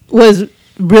Barbara was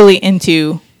really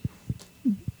into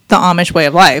the Amish way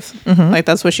of life. Like,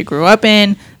 that's what she grew up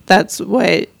in. That's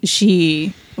what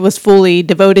she was fully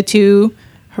devoted to,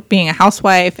 her being a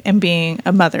housewife and being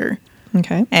a mother.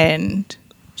 Okay. And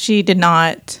she did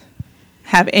not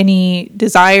have any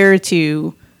desire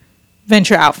to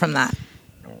venture out from that.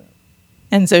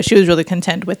 And so she was really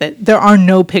content with it. There are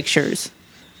no pictures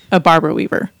of Barbara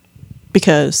Weaver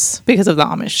Because of the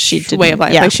Amish way didn't- of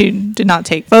life. yeah. Like, she did not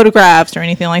take photographs or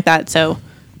anything like that. So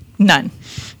none.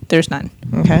 There's none.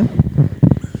 okay.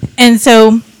 And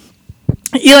so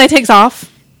Eli takes off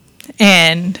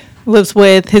and lives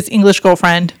with his English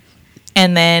girlfriend,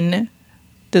 and then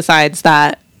decides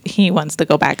that he wants to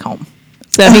go back home.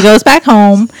 So he goes back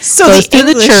home, So goes the to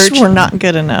the English church. were not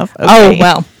good enough. Oh, Okay.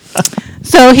 well.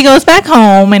 So he goes back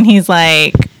home, and he's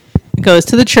like, goes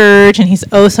to the church, and he's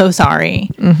oh so sorry.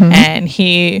 And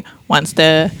he wants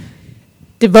to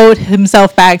devote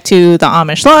himself back to the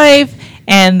Amish life.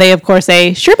 And they, of course,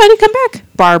 say, sure, buddy, come back.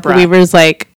 Barbara Weaver's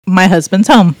like, my husband's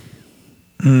home.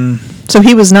 So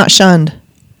he was not shunned.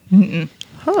 He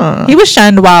was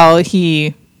shunned while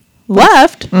he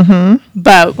left,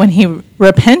 but when he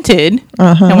repented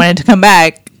and wanted to come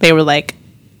back, they were like,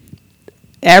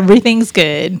 everything's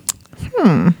good.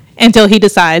 Until he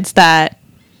decides that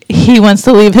he wants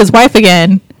to leave his wife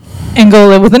again and go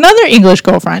live with another English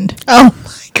girlfriend. Oh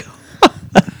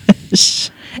my gosh.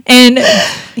 And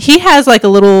he has like a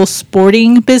little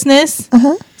sporting business.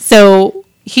 So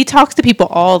he talks to people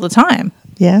all the time.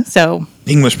 Yeah. So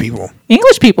English people.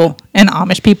 English people and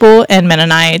Amish people and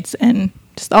Mennonites and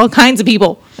just all kinds of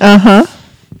people.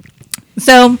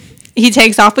 So he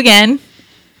takes off again,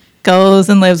 goes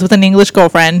and lives with an English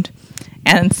girlfriend.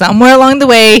 And somewhere along the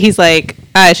way, he's like,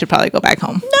 I should probably go back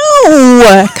home.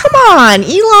 No, come on,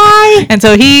 Eli. And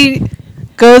so he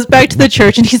goes back to the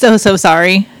church, and he's so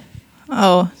sorry.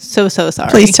 Oh, so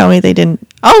sorry. Please tell me they didn't,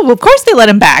 Oh, of course they let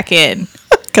him back in.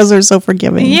 because they're so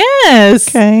forgiving. Yes.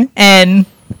 Okay. And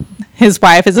his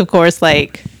wife is, of course,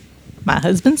 like, my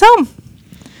husband's home.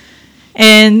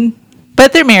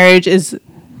 But their marriage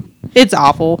it's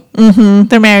awful.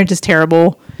 Their marriage is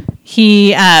terrible.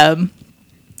 He's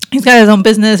got his own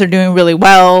business. They're doing really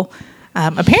well.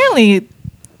 Apparently,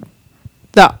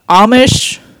 the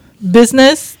Amish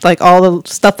business, like all the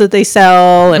stuff that they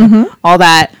sell and all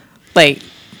that, like,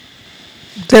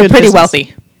 they're Good pretty business.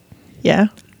 wealthy. Yeah.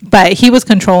 But he was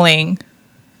controlling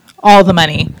all the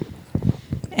money.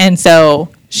 And so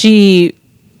she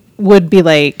would be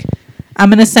like, I'm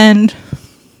going to send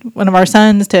one of our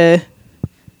sons to,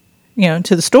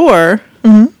 to the store.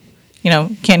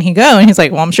 Can he go? And he's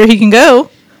like, well, I'm sure he can go.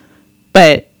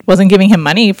 But wasn't giving him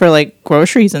money for like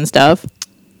groceries and stuff.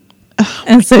 Oh,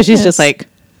 and so she's just like,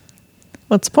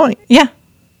 what's the point? Yeah.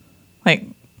 Like,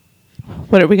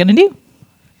 what are we going to do?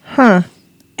 Huh.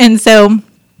 And so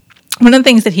one of the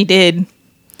things that he did,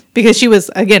 because she was,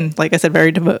 again, like I said,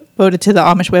 very devoted to the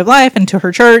Amish way of life and to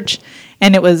her church.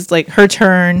 And it was like her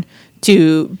turn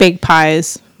to bake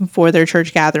pies for their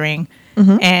church gathering.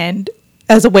 And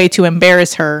as a way to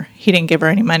embarrass her, he didn't give her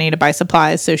any money to buy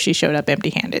supplies. So she showed up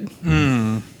empty-handed.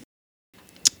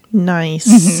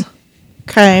 Nice.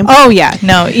 Okay. Oh, yeah.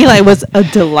 No, Eli was a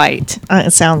delight.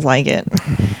 It sounds like it.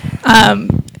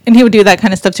 And he would do that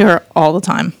kind of stuff to her all the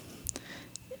time.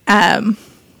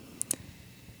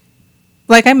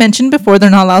 Like I mentioned before, they're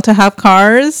not allowed to have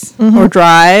cars or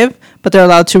drive, but they're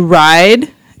allowed to ride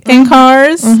in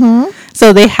cars.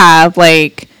 So they have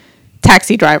like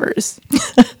taxi drivers.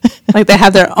 Like they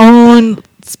have their own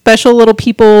special little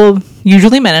people,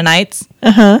 usually Mennonites.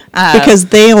 Because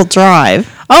they'll drive.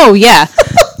 Oh, yeah.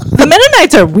 The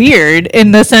Mennonites are weird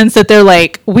in the sense that they're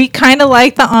like, we kind of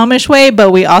like the Amish way,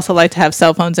 but we also like to have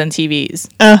cell phones and TVs.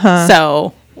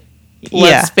 So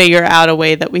let's figure out a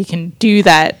way that we can do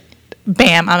that.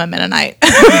 Bam, I'm a Mennonite.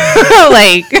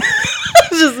 Like,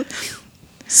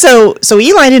 So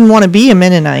Eli didn't want to be a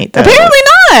Mennonite, though. Apparently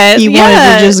not. He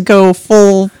wanted to just go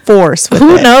full force with it.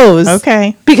 Who knows?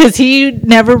 Okay. Because he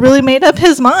never really made up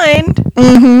his mind.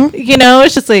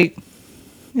 It's just like,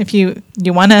 if you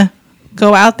want to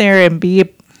go out there and be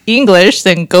English,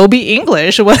 then go be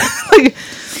English.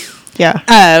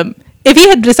 Yeah. If he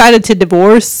had decided to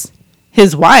divorce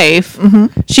his wife,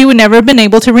 she would never have been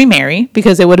able to remarry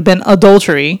because it would have been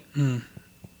adultery.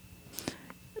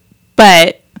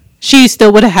 But she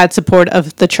still would have had support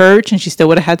of the church and she still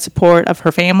would have had support of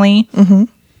her family.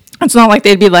 It's not like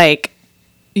they'd be like,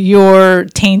 you're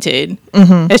tainted.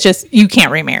 It's just, you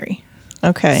can't remarry.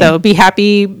 Okay. So be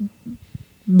happy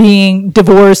being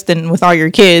divorced and with all your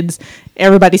kids.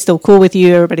 Everybody's still cool with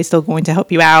you. Everybody's still going to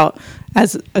help you out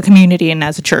as a community and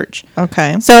as a church.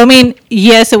 Okay. So, I mean,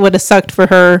 yes, it would have sucked for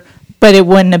her, but it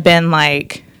wouldn't have been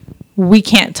like, we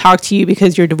can't talk to you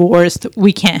because you're divorced.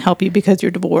 We can't help you because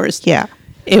you're divorced. Yeah.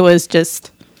 It was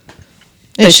just...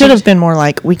 It should have been more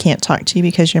like, we can't talk to you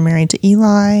because you're married to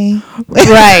Eli.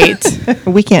 Right.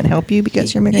 We can't help you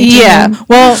because you're married to him.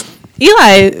 Well,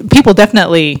 Eli, people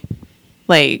definitely,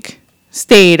 like,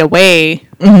 stayed away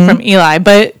from Eli,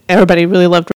 but everybody really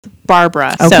loved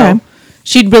Barbara. Okay. So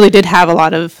she really did have a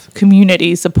lot of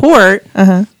community support,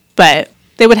 but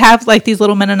they would have, like, these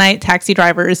little Mennonite taxi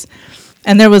drivers,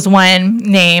 and there was one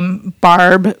named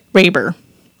Barb Raber,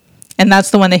 and that's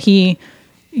the one that he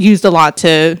used a lot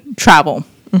to travel.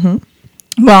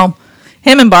 Well,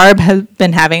 him and Barb have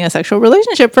been having a sexual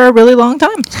relationship for a really long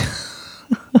time.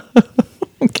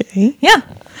 Okay. Yeah.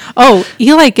 Oh,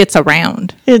 Eli gets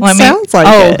around. It sounds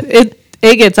like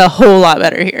it gets a whole lot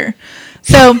better here.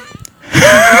 So,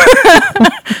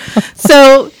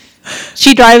 so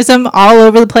she drives him all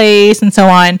over the place and so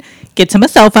on. Gets him a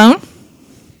cell phone.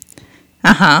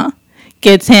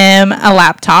 Gets him a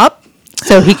laptop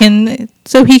so he can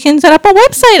set up a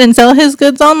website and sell his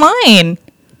goods online.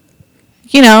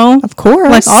 Of course.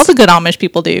 Like all the good Amish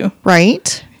people do.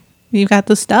 Right. You've got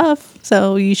the stuff,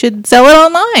 so you should sell it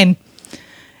online.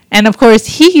 And of course,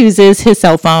 he uses his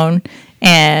cell phone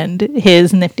and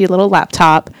his nifty little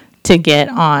laptop to get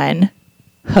on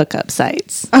hookup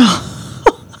sites.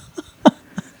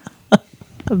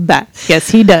 Yes,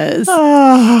 he does.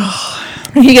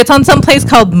 He gets on some place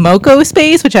called Moco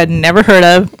Space, which I'd never heard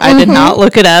of. I did not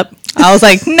look it up. I was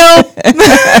like, nope.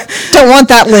 Don't want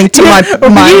that link to my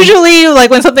mind. Usually, like,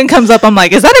 when something comes up, I'm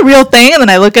like, is that a real thing? And then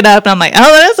I look it up, and I'm like, oh,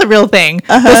 that is a real thing.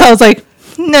 So I was like,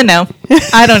 no.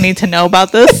 I don't need to know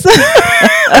about this.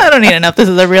 I don't need to know if this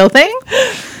is a real thing.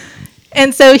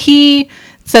 And so he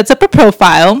sets up a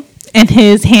profile, and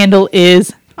his handle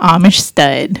is Amish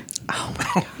Stud. Oh,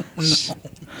 my gosh.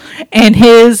 And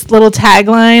his little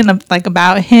tagline, like,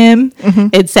 about him,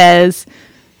 it says,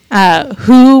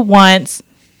 who wants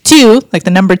to, like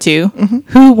the number 2,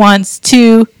 who wants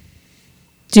to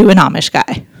do an Amish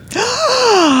guy?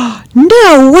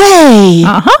 No way.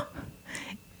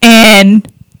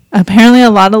 And apparently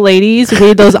a lot of ladies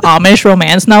read those Amish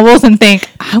romance novels and think,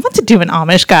 I want to do an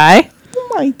Amish guy.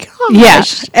 Oh my gosh. Yeah.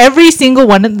 Every single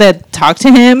one that talked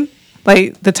to him,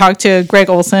 like that talked to Greg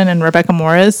Olson and Rebecca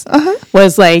Morris,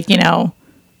 was like,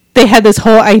 they had this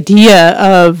whole idea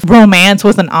of romance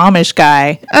with an Amish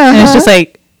guy. And it's just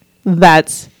like,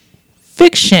 that's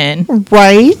fiction.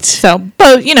 Right. So,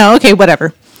 but okay,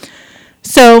 whatever.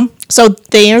 So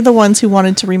they are the ones who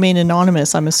wanted to remain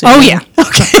anonymous, I'm assuming. oh yeah.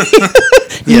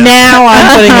 Yeah. Now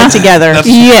I'm putting it together.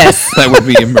 Yes. That would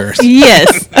be embarrassing.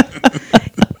 Yes.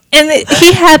 And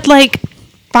he had like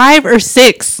 5 or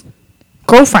 6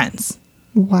 girlfriends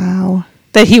Wow.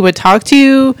 that he would talk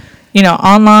to,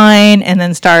 online and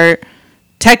then start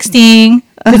texting.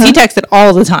 Because he texted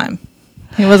all the time.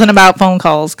 It wasn't about phone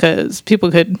calls because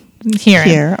people could hear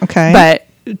him. Okay.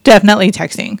 But definitely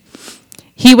texting.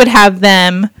 He would have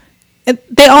them,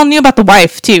 they all knew about the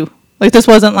wife too. Like this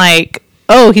wasn't like,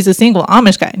 oh, he's a single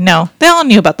Amish guy. No, they all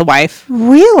knew about the wife.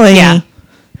 Really? Yeah.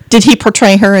 Did he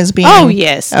portray her as being? Oh,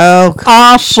 yes. Oh,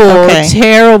 Awful, okay.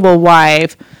 terrible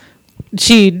wife.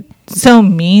 She so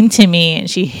mean to me and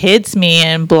she hits me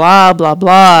and blah, blah,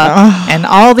 blah. And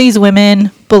all these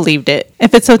women believed it.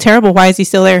 If it's so terrible, why is he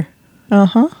still there?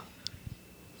 Uh-huh.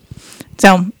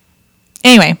 So,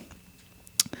 anyway,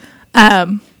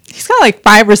 he's got like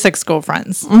 5 or 6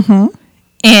 girlfriends. Mm-hmm.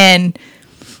 And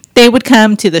they would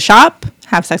come to the shop,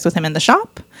 have sex with him in the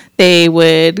shop. They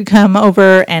would come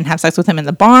over and have sex with him in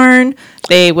the barn.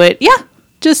 They would,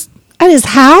 just At his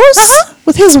house?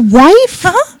 With his wife?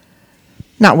 Uh-huh.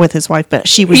 Not with his wife, but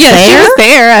she was she there? was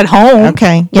there at home.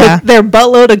 Okay, yeah. With their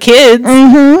buttload of kids.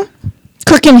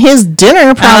 Cooking his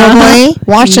dinner, probably.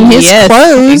 Washing his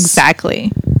clothes.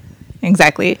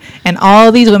 Exactly. And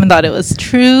all these women thought it was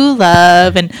true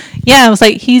love. And it was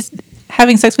like he's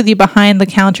having sex with you behind the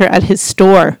counter at his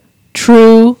store.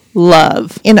 True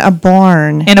love. In a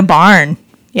barn. In a barn.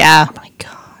 Yeah. Oh, my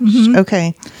gosh.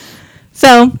 Okay.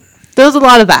 So there was a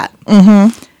lot of that.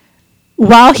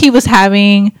 While he was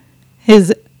having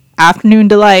his afternoon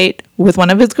delight with one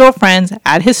of his girlfriends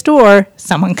at his store,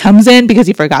 someone comes in because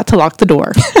he forgot to lock the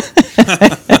door.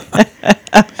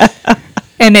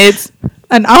 And it's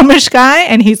an Amish guy,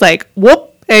 and he's like,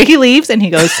 whoop. And he leaves, and he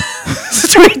goes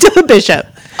straight to the bishop.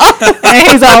 And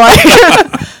he's all like,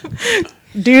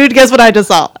 dude, guess what I just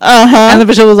saw? And the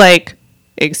bishop was like,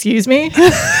 excuse me?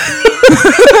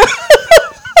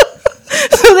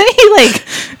 So then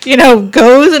he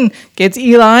goes and gets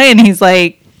Eli, and he's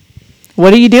like,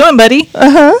 what are you doing, buddy?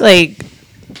 Like,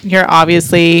 you're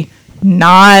obviously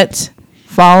not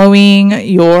following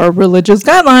your religious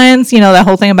guidelines. That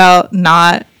whole thing about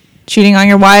not cheating on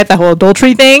your wife, that whole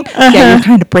adultery thing. Yeah, you're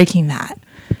kind of breaking that.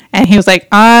 And he was like,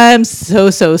 I'm so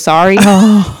sorry.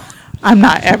 I'm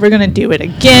not ever going to do it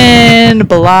again,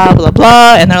 blah, blah,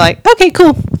 blah. And they're like, okay,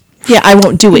 cool. Yeah, I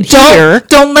won't do it here.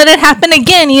 Don't let it happen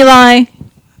again, Eli.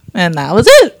 And that was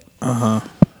it.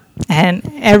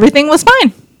 And everything was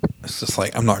fine. It's just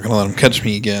like, I'm not going to let him catch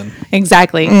me again.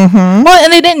 Exactly. Well,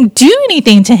 and they didn't do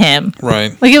anything to him.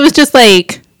 Right. Like, it was just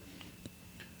like,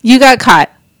 you got caught.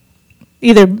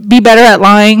 Either be better at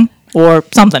lying or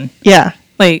something. Yeah.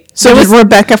 Like, So did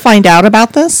Rebecca find out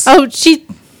about this? oh, she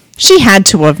She had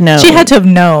to have known. had to have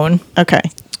known. Okay.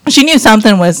 She knew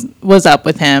something was up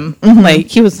with him. Like,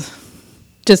 he was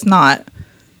just not.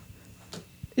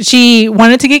 She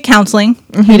wanted to get counseling.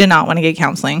 He did not want to get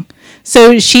counseling.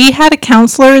 So she had a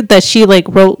counselor that she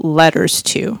wrote letters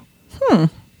to.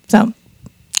 So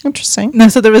Interesting. no,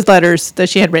 so there was letters that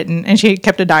she had written, and she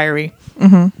kept a diary.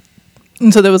 And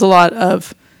so there was a lot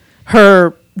of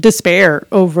her despair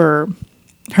over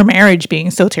her marriage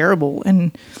being so terrible,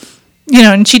 and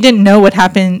and she didn't know what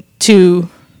happened to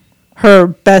her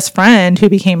best friend who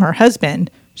became her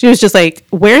husband. She was just like,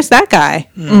 "Where's that guy?"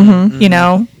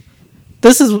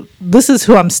 This is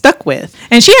who I'm stuck with.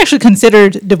 And she actually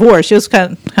considered divorce. She was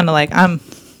kind of like, I'm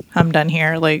done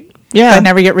here. Like, Yeah. I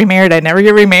never get remarried.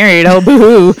 Oh,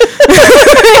 boo-hoo.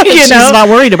 She's not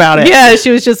worried about it. Yeah, she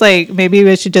was just like, maybe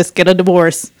we should just get a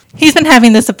divorce. He's been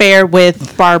having this affair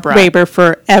with Barbara Weber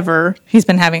forever. He's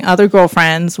been having other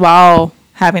girlfriends while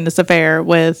having this affair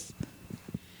with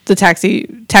the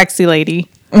taxi lady.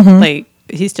 Like,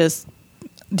 he's just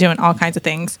doing all kinds of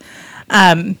things.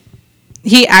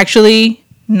 He actually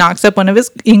knocks up one of his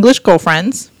English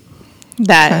girlfriends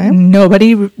that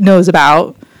nobody knows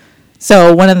about.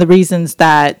 So one of the reasons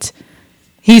that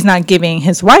he's not giving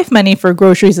his wife money for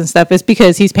groceries and stuff is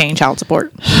because he's paying child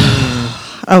support.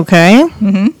 Okay.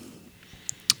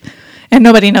 And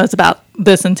nobody knows about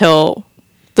this until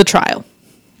the trial.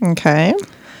 Okay.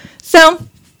 So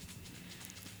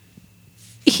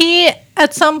he,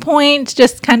 at some point,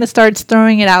 just kind of starts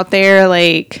throwing it out there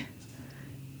like,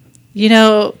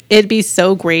 it'd be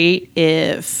so great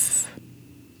if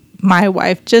my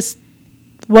wife just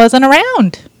wasn't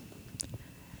around.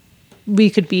 We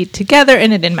could be together,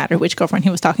 and it didn't matter which girlfriend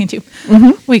he was talking to.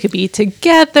 We could be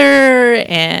together,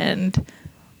 and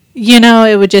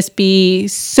it would just be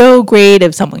so great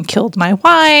if someone killed my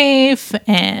wife,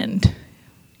 and,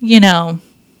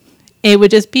 it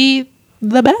would just be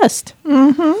the best.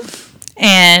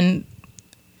 And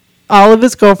all of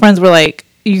his girlfriends were like,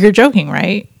 "You're joking,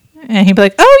 right?" And he'd be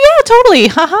like, "Oh, yeah, totally.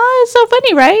 Haha, it's so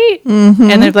funny, right?"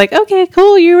 And they'd be like, "Okay,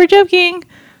 cool, you were joking."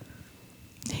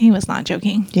 He was not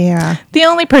joking. Yeah. The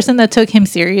only person that took him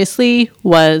seriously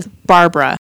was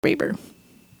Barbara Raber.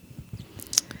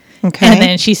 Okay. And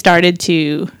then she started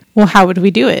to, well, how would we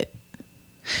do it?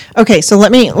 Okay, so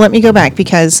let me go back,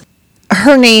 because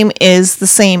her name is the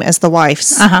same as the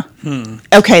wife's.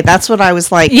 Okay, that's what I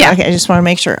was like. Yeah. Okay, I just want to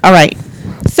make sure. All right.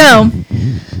 So,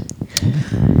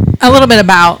 a little bit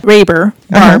about Raber,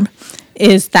 Barb,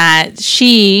 is that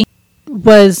she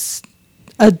was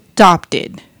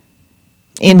adopted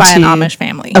by an Amish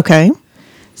family. Okay.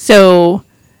 So,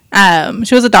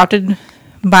 she was adopted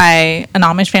by an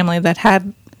Amish family that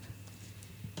had,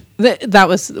 that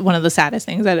was one of the saddest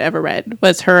things I'd ever read,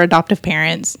 was her adoptive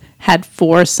parents had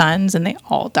 4 sons and they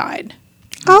all died.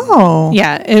 Oh.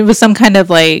 Yeah, it was some kind of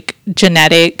like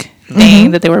genetic thing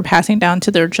that they were passing down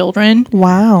to their children.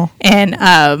 Wow.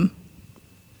 And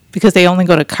because they only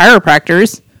go to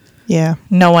chiropractors, Yeah.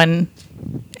 no one,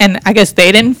 and I guess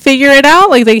they didn't figure it out.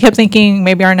 Like, they kept thinking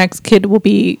maybe our next kid will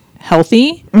be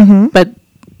healthy, but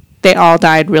they all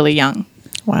died really young.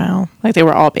 Wow. Like, they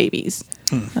were all babies.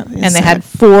 That is And they had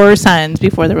sad. 4 sons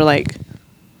before they were like,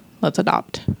 let's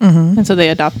adopt. And so they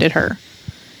adopted her.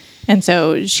 And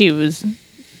so she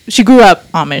grew up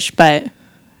Amish, but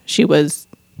she was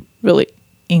really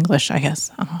English, I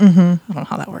guess. I don't know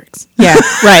how that works. Yeah.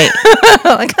 Right.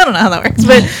 Like, I don't know how that works.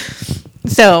 But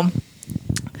so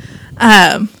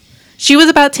she was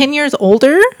about 10 years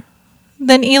older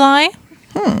than Eli.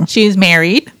 She's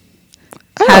married.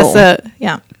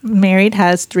 Married,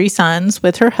 has 3 sons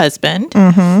with her husband.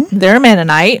 They're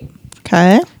Mennonite.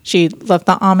 Okay. She left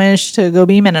the Amish to go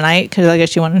be Mennonite because I guess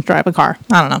she wanted to drive a car.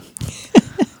 I don't know.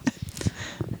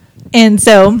 And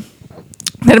so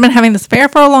they'd been having this affair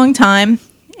for a long time,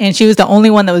 and she was the only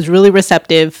one that was really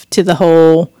receptive to the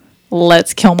whole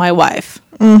 "let's kill my wife."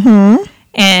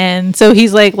 And so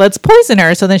he's like, "Let's poison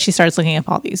her." So then she starts looking up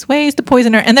all these ways to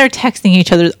poison her, and they're texting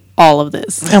each other all of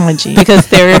this. Oh my gee. Because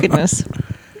they're Goodness.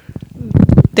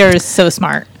 they're so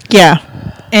smart. Yeah.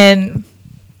 And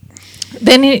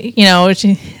then,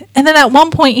 and then at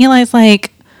one point Eli's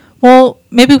like, "Well,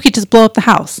 maybe we could just blow up the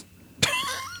house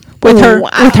with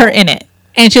her in it."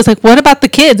 And she's like, "What about the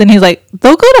kids?" And he's like,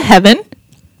 "They'll go to heaven."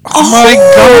 Oh my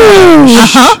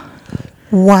gosh.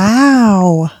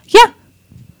 Wow. Yeah.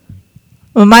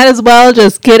 We might as well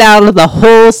just get out of the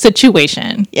whole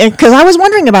situation. Yeah, because I was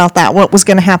wondering about that. What was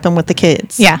going to happen with the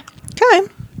kids? Yeah. Okay.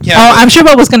 Yeah. Oh, I'm sure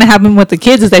what was going to happen with the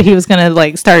kids is that he was going to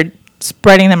like start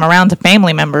spreading them around to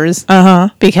family members.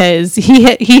 Because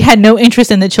he had no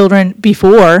interest in the children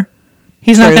before.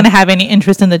 He's not True. going to have any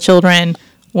interest in the children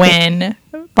when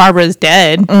Barbara's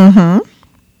dead.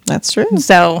 That's true.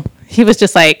 So he was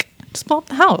just like, just blow up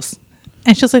the house.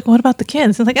 And she's like, "What about the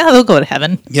kids?" He's like, "Oh, they'll go to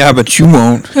heaven." Yeah, but you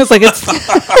won't. I was like, it's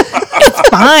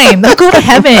fine. They'll go to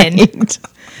heaven. Right.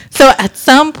 So at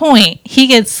some point, he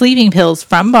gets sleeping pills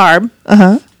from Barb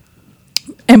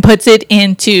and puts it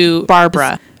into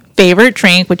Barbara's favorite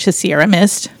drink, which is Sierra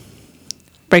Mist.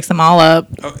 Breaks them all up.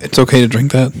 Oh, it's okay to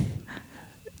drink that?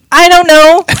 I don't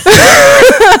know.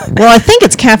 Well, I think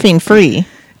it's caffeine free.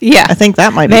 Yeah, I think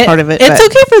that might be part of it. It's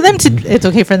okay for them to. It's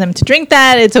okay for them to drink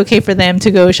that. It's okay for them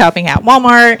to go shopping at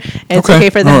Walmart. It's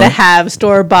okay for them to have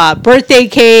store-bought birthday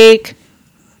cake.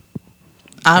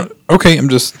 Okay, I'm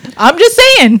just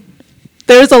saying,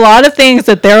 there's a lot of things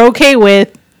that they're okay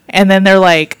with, and then they're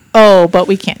like, "Oh, but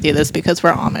we can't do this because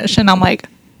we're Amish." And I'm like,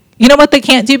 you know what they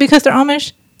can't do because they're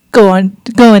Amish? Go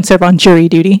and serve on jury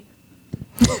duty.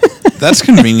 that's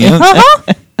convenient.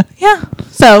 Yeah.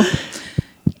 So,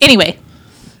 anyway,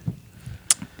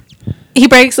 he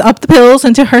breaks up the pills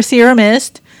into her Sierra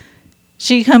Mist.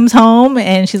 She comes home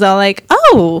and she's all like,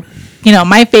 "Oh,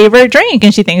 my favorite drink."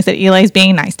 And she thinks that Eli's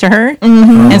being nice to her.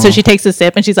 And so she takes a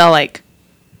sip and she's all like,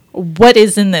 "What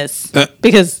is in this?"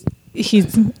 Because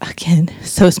he's, again,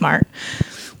 so smart.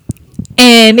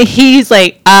 And he's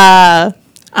like, I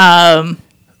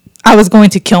was going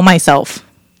to kill myself.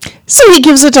 So he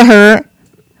gives it to her.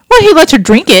 Well, he lets her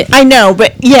drink it. I know,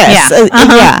 but yes. Yeah.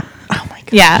 Yeah. Oh my god.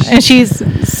 Yeah, and she's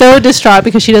so distraught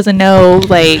because she doesn't know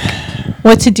like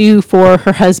what to do for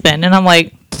her husband. And I'm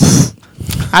like,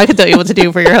 I could tell you what to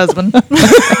do for your husband.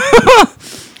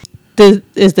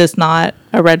 Is this not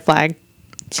a red flag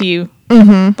to you?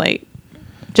 Like,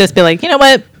 just be like, you know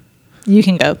what, you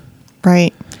can go.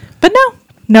 Right. But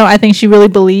no, I think she really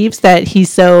believes that he's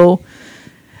so.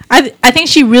 I think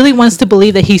she really wants to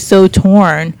believe that he's so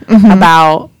torn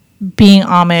about being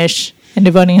Amish and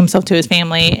devoting himself to his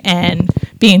family and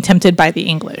being tempted by the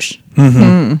English.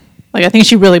 Like, I think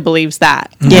she really believes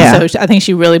that. Yeah. So I think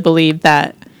she really believed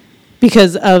that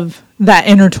because of that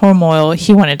inner turmoil,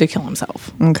 he wanted to kill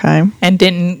himself Okay. and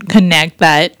didn't connect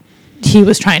that he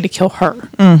was trying to kill her.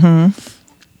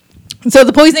 So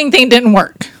the poisoning thing didn't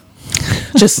work.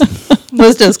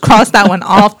 Let's just cross that one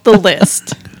off the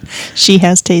list. She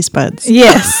has taste buds.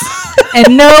 Yes.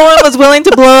 And no one was willing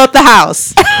to blow up the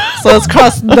house. So let's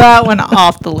cross that one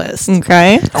off the list.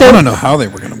 Okay. I want to know how they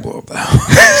were going to blow up the house.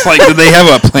 It's like, did they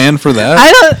have a plan for that?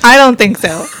 I don't think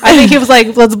so. I think he was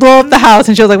like, let's blow up the house.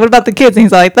 And she was like, what about the kids? And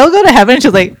he's like, they'll go to heaven. And she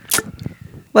was like,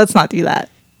 let's not do that.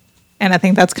 And I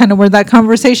think that's kind of where that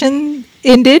conversation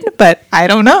ended, but I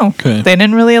don't know. Okay. They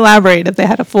didn't really elaborate if they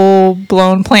had a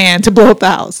full-blown plan to blow up the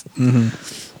house.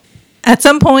 At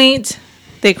some point,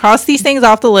 they cross these things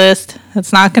off the list.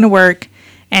 It's not going to work.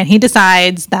 And he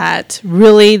decides that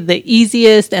really the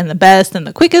easiest and the best and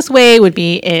the quickest way would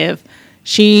be if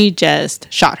she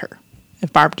just shot her.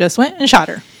 If Barb just went and shot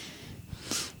her.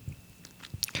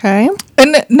 Okay.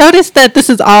 And notice that this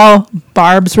is all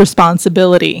Barb's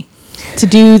responsibility to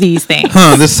do these things.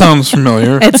 Huh, this sounds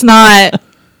familiar. It's not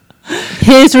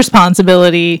his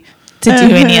responsibility to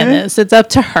do any of this. It's up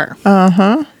to her.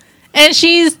 And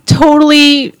she's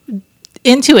totally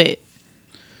into it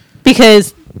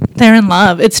because they're in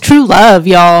love. It's true love,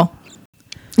 y'all.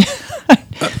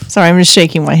 Sorry, I'm just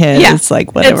shaking my head. Yeah. It's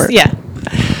like whatever.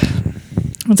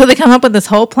 And so they come up with this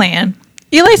whole plan.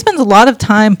 Eli spends a lot of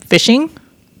time fishing.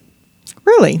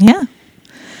 Really? Yeah.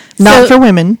 Not So- for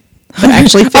women, but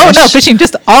actually fish. Oh, no, fishing.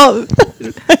 Just all.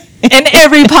 In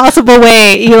every possible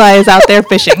way, Eli is out there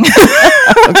fishing.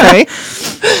 Okay.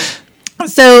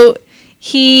 So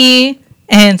he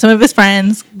and some of his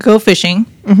friends go fishing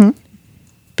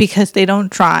because they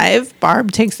don't drive.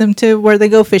 Barb takes them to where they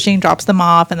go fishing, drops them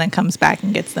off, and then comes back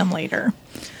and gets them later.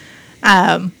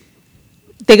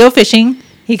 They go fishing.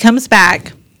 He comes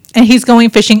back, and he's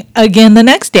going fishing again the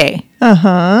next day.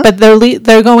 But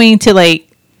they're going to like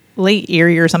Lake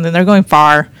Erie or something. They're going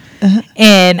far,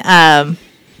 and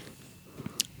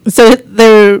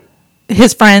so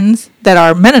his friends that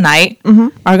are Mennonite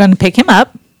are going to pick him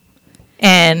up,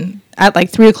 and at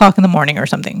like 3:00 in the morning or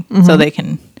something, so they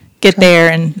can get there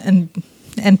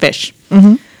and fish.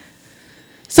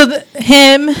 So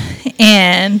him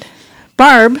and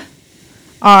Barb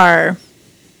are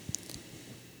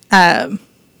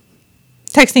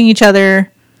texting each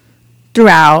other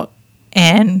throughout,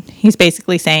 and he's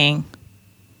basically saying,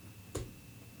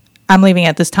 I'm leaving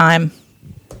at this time,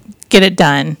 get it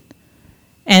done.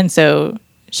 And so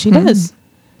she does.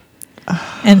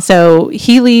 And so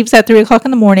he leaves at 3:00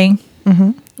 in the morning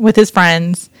with his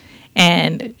friends,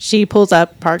 and she pulls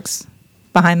up, parks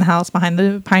behind the house, behind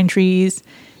the pine trees,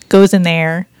 goes in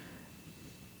there.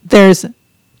 There's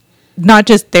not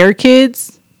just their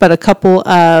kids, but a couple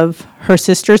of her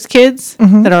sister's kids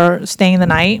that are staying the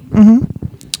night.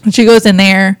 And she goes in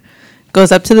there,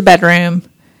 goes up to the bedroom,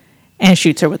 and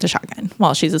shoots her with a shotgun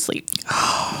while she's asleep.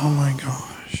 Oh my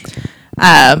gosh.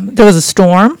 There was a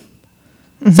storm.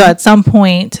 So at some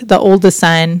point, the oldest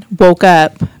son woke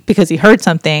up because he heard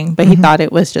something, but he thought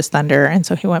it was just thunder. And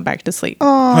so he went back to sleep.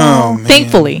 Oh, man.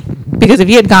 Thankfully, because if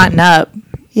he had gotten up,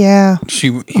 Yeah.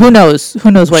 who knows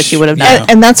what she would have done.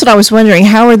 And that's what I was wondering.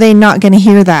 How are they not going to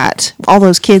hear that? All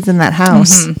those kids in that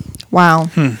house.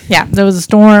 Wow. Yeah, there was a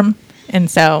storm. And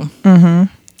so and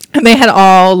they had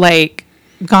all like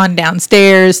gone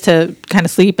downstairs to kind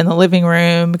of sleep in the living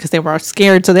room because they were all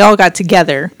scared. So they all got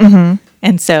together.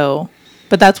 And so,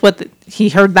 but that's what he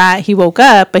heard that. He woke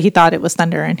up, but he thought it was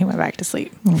thunder and he went back to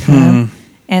sleep.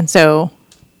 And so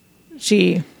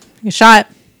she gets shot,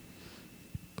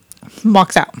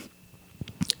 walks out,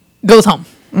 goes home,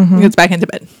 gets back into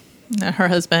bed. And her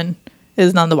husband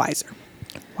is none the wiser.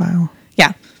 Wow.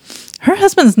 Yeah. Her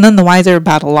husband's none the wiser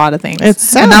about a lot of things. It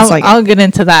sounds and like it. I'll get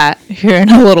into that here in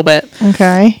a little bit.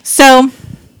 Okay. So,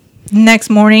 next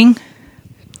morning,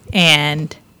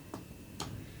 and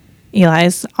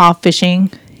Eli's off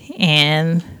fishing,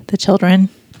 and the children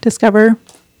discover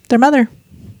their mother.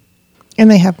 And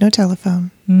they have no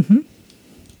telephone.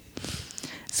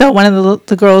 So, one of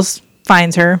the girls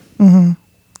finds her,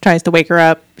 tries to wake her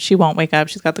up. She won't wake up.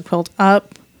 She's got the quilt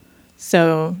up,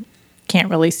 so can't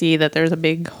really see that there's a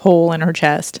big hole in her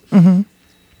chest.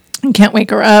 Can't wake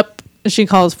her up. She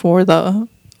calls for the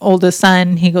oldest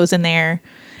son. He goes in there,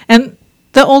 and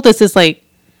the oldest is like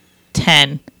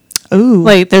 10. Ooh.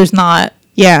 Like, there's not,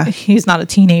 Yeah. he's not a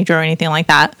teenager or anything like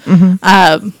that.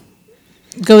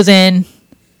 Goes in.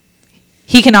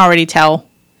 He can already tell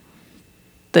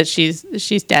that she's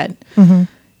dead.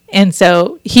 And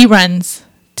so he runs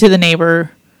to the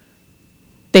neighbor.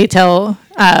 They tell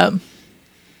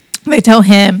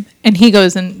him, and he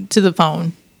goes into the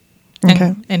phone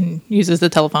and uses the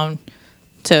telephone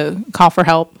to call for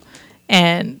help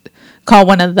and call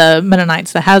one of the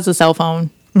Mennonites that has a cell phone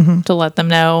to let them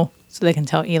know so they can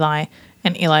tell Eli.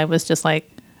 And Eli was just like,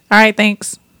 all right,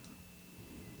 thanks.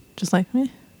 Just like, eh.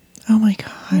 Oh my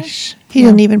gosh. He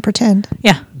didn't even pretend.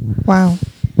 Yeah. Wow.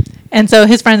 And so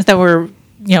his friends that were,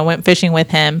 went fishing with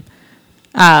him,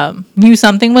 knew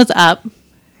something was up.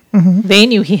 They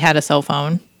knew he had a cell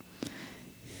phone.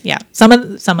 Yeah. Some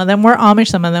of them were Amish,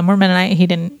 some of them were Mennonite. He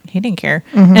didn't care.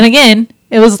 And again,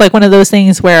 it was like one of those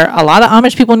things where a lot of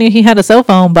Amish people knew he had a cell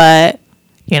phone, but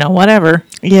whatever.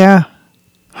 Yeah.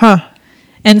 Huh.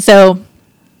 And so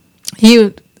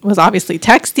he was obviously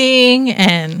texting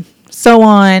and so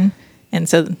on. And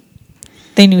so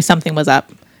they knew something was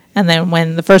up. And then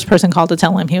when the first person called to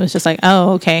tell him, he was just like,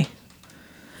 oh, okay.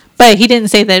 But he didn't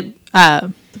say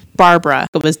that Barbara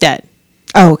was dead.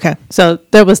 Oh, okay. So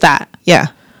there was that. Yeah.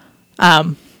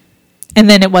 And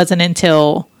then it wasn't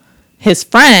until his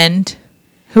friend,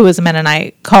 who was a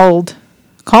Mennonite, called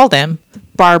him,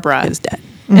 Barbara is dead.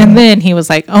 And then he was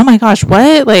like, oh my gosh,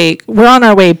 what? Like, we're on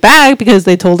our way back because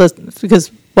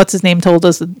what's his name told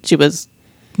us that she was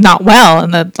not well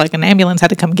and that like an ambulance had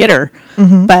to come get her.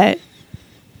 But,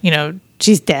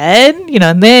 she's dead,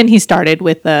 and then he started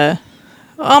with the,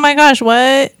 oh my gosh,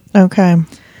 what? Okay.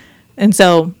 And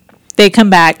so they come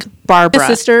back. Barbara's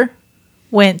sister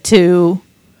went to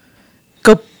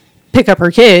go pick up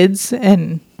her kids,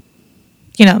 and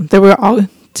they were all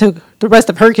took the rest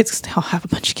of her kids, 'cause they all have a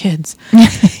bunch of kids.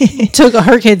 Took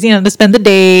her kids, to spend the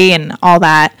day and all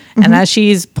that. And as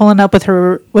she's pulling up with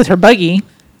her buggy,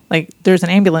 like there's an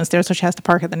ambulance there, so she has to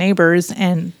park at the neighbors,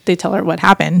 and they tell her what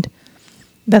happened,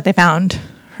 that they found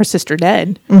her sister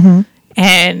dead.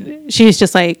 And she's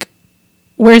just like,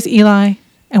 where's Eli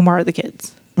and where are the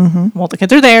kids? Well, the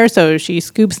kids are there, so she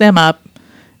scoops them up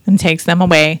and takes them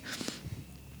away.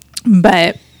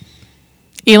 But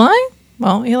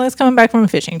Eli's coming back from a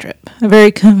fishing trip, a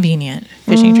very convenient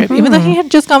fishing trip, even though he had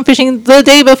just gone fishing the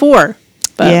day before.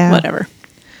 But whatever.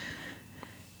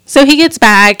 So he gets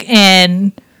back,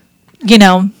 and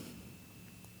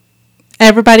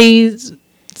everybody's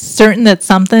certain that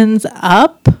something's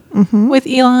up with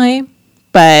Eli,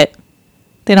 but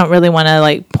they don't really want to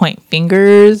like point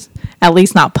fingers, at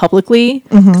least not publicly,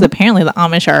 because apparently the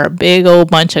Amish are a big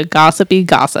old bunch of gossipy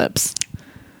gossips.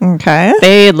 Okay.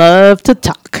 They love to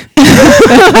talk.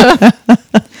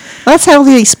 That's how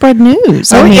they spread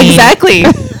news. I mean, exactly.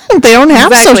 They don't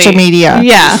have social media.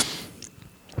 Yeah.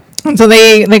 And so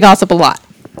they gossip a lot.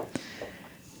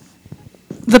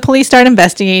 The police start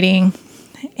investigating,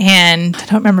 and I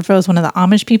don't remember if it was one of the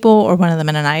Amish people or one of the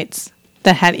Mennonites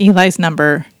that had Eli's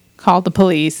number, called the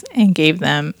police and gave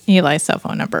them Eli's cell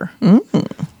phone number.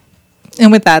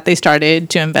 And with that, they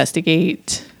started to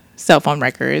investigate cell phone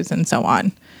records and so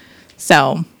on.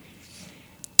 So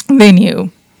they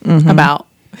knew about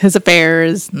his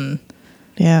affairs and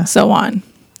so on.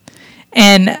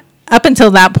 And up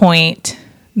until that point,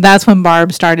 that's when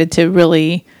Barb started to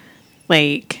really,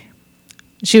 like,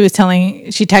 she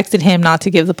texted him not to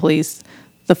give the police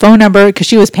the phone number because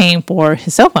she was paying for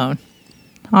his cell phone,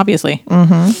 obviously.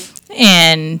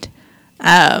 And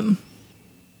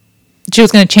she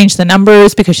was going to change the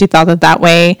numbers because she thought that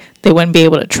way they wouldn't be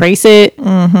able to trace it.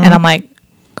 And I'm like,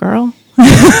 girl.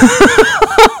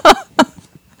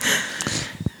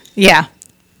 Yeah.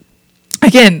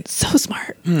 Again, so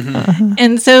smart.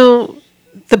 And so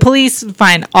the police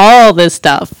find all this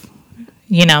stuff.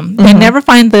 They never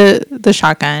find the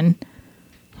shotgun.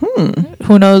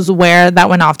 Who knows where that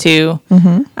went off to.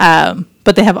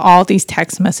 But they have all these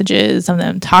text messages of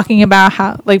them talking about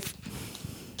how, like,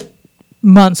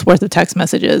 months worth of text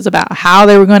messages about how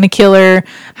they were going to kill her,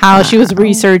 how she was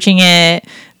researching it.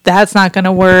 That's not going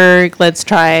to work. Let's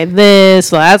try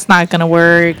this. Well, that's not going to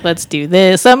work. Let's do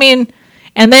this. I mean,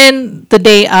 and then the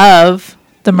day of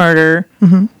the murder,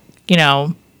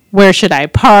 where should I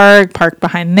park? Park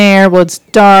behind there. Well, it's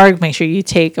dark. Make sure you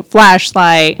take a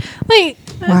flashlight. Like,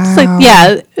 it's like,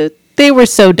 yeah, they were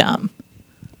so dumb.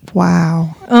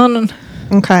 Wow.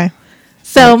 Okay.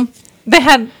 So they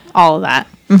had all of that.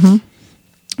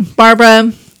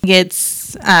 Barbara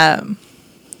gets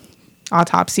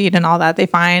autopsied and all that. They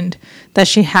find that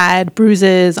she had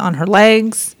bruises on her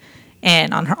legs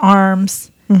and on her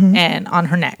arms and on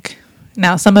her neck.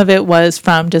 Now, some of it was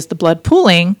from just the blood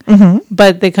pooling,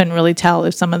 but they couldn't really tell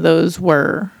if some of those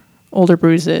were older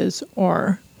bruises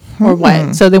or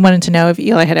what. So they wanted to know if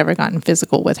Eli had ever gotten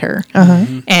physical with her.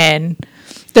 And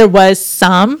There was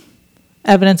some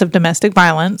evidence of domestic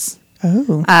violence.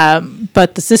 Oh.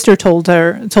 But the sister told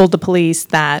the police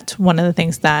that one of the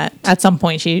things that at some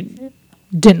point she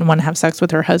didn't want to have sex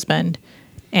with her husband,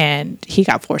 and he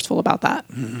got forceful about that.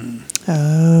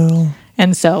 Oh.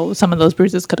 And so some of those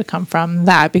bruises could have come from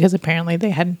that, because apparently they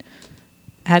had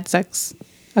sex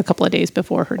a couple of days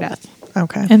before her death.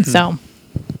 Okay. And so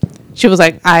she was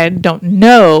like, I don't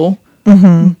know,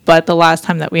 but the last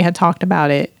time that we had talked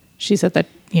about it, she said that,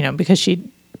 because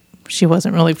she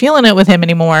wasn't really feeling it with him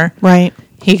anymore. Right.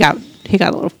 He got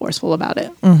a little forceful about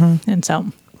it. And so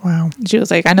Wow. she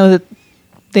was like, I know that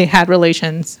they had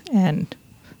relations, and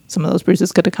some of those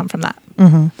bruises could have come from that.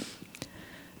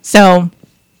 So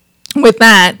with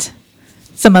that,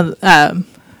 some of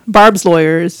Barb's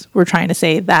lawyers were trying to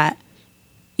say that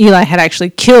Eli had actually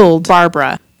killed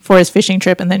Barbara for his fishing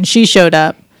trip, and then she showed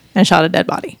up and shot a dead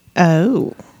body.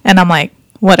 Oh. And I'm like,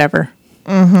 whatever.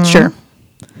 Sure.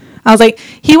 I was like,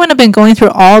 he wouldn't have been going through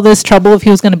all this trouble if he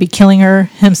was going to be killing her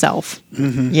himself.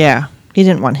 Yeah. He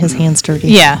didn't want his hands dirty.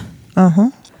 Yeah.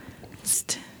 Uh-huh.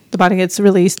 The body gets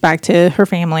released back to her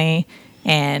family,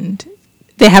 and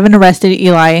they haven't arrested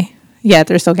Eli yet.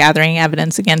 They're still gathering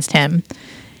evidence against him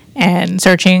and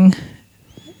searching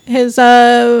his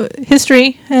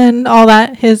history and all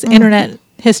that, his internet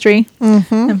history,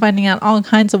 and finding out all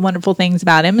kinds of wonderful things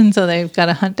about him. And so they've got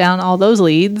to hunt down all those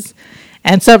leads.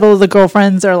 And several of the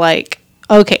girlfriends are like,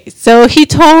 okay, so he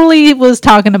totally was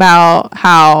talking about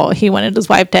how he wanted his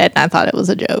wife dead, and I thought it was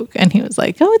a joke. And he was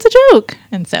like, oh, it's a joke.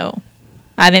 And so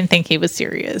I didn't think he was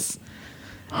serious.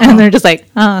 And they're just like,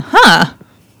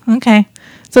 okay.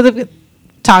 So they're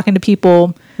talking to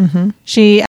people.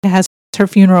 She has her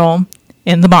funeral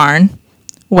in the barn,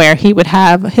 where he would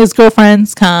have his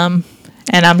girlfriends come.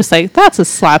 And I'm just like, that's a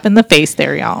slap in the face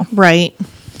there, y'all. Right.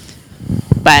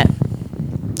 But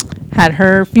had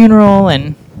her funeral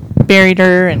and buried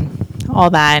her and all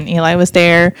that. And Eli was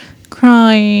there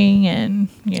crying and,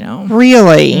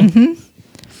 Really?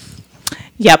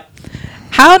 Yep.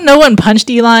 How no one punched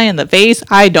Eli in the face,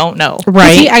 I don't know. 'Cause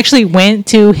Right. he actually went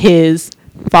to his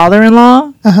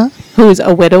father-in-law, who's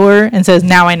a widower, and says,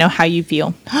 now I know how you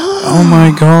feel. Oh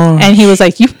my god. And he was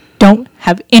like, you don't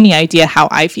have any idea how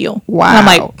I feel. Wow. And I'm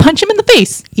like, punch him in the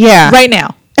face. Yeah. Right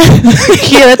now.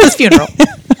 Here at this funeral.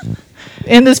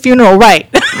 In this funeral, right.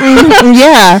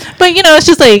 Yeah. But, it's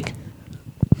just like,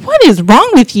 what is wrong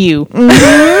with you?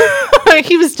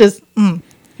 He was just,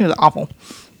 he was awful.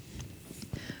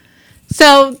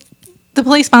 So the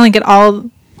police finally get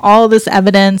all this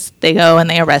evidence. They go and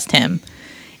they arrest him.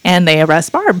 And they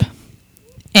arrest Barb.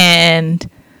 And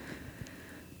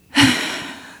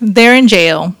they're in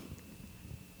jail.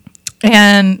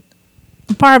 And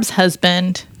Barb's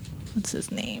husband, what's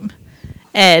his name?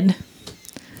 Ed.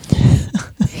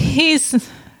 He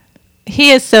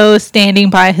is so standing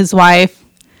by his wife.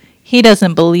 He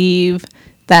doesn't believe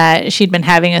that she'd been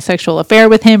having a sexual affair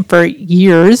with him for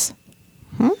years.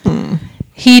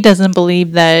 He doesn't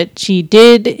believe that she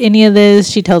did any of this.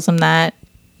 She tells him that,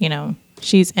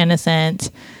 she's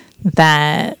innocent,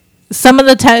 that some of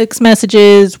the text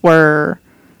messages were,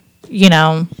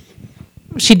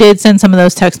 she did send some of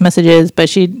those text messages, but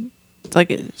she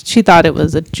thought it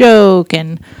was a joke,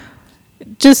 and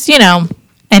just,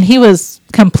 and he was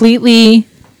completely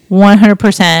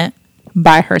 100%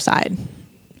 by her side.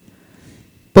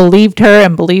 Believed her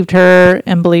and believed her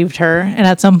and believed her. And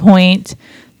at some point,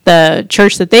 the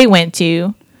church that they went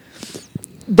to,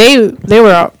 they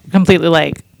were completely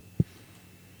like,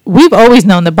 we've always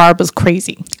known that Barb was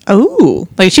crazy. Oh.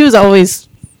 Like, she was always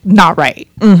not right.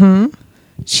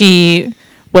 She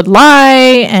would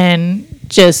lie and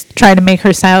just try to make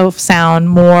herself sound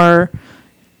more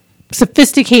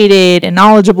sophisticated and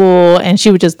knowledgeable, and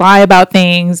she would just lie about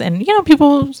things. And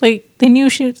people, like, they knew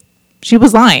she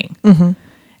was lying.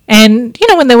 And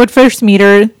when they would first meet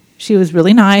her, she was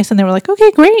really nice, and they were like,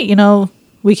 okay, great,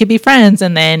 we could be friends.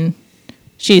 And then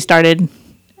she started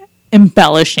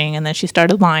embellishing, and then she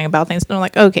started lying about things, and they're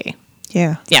like, okay,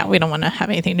 Yeah. we don't want to have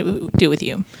anything to do with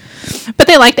you. But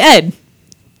they liked Ed.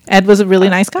 Ed was a really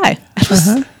nice guy.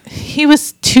 He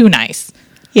was too nice.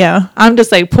 Yeah. I'm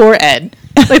just like, poor Ed.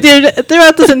 Like,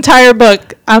 throughout this entire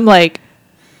book, I'm like,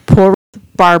 poor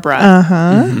Barbara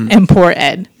and poor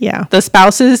Ed. Yeah. The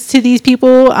spouses to these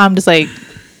people, I'm just like,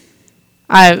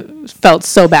 I felt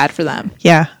so bad for them.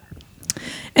 Yeah.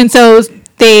 And so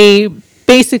they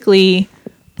basically,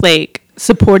 like,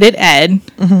 supported Ed,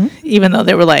 even though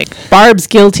they were like, Barb's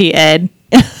guilty, Ed.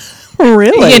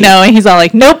 Really? And he's all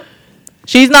like, nope,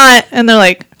 she's not. And they're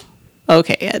like,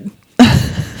 okay, Ed.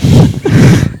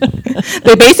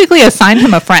 They basically assigned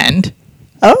him a friend.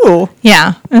 Oh.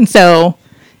 Yeah. And so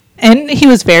And he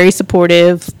was very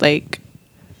supportive, like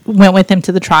went with him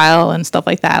to the trial and stuff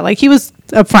like that. Like he was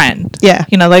a friend. Yeah.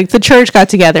 You know, like the church got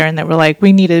together and they were like,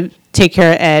 we need to take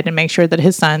care of Ed and make sure that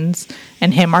his sons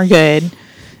and him are good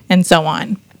and so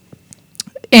on.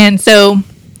 And so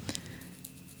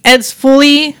Ed's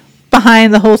fully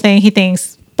behind the whole thing. He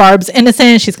thinks Barb's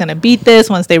innocent. She's going to beat this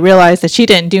once they realize that she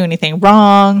didn't do anything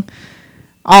wrong.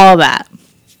 All that.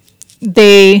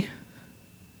 They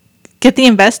get the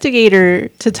investigator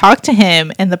to talk to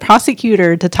him and the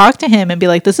prosecutor to talk to him and be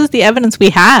like, this is the evidence we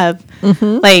have.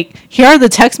 Like, here are the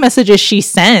text messages she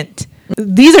sent.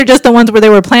 These are just the ones where they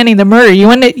were planning the murder. You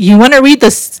want to read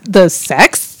the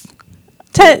sex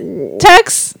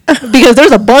texts? Because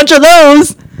there's a bunch of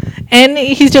those. And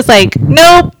he's just like,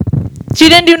 nope, she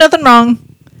didn't do nothing wrong.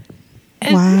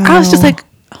 And I was just like,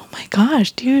 oh my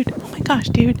gosh, dude. Oh my gosh,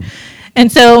 dude.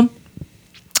 And so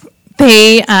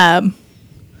they,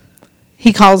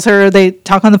 he calls her, they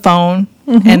talk on the phone,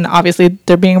 and obviously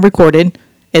they're being recorded.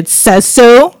 It says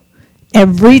so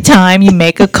every time you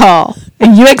make a call.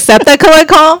 And you accept that collect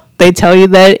call, they tell you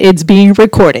that it's being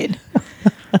recorded.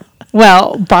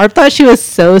 Well, Barb thought she was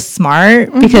so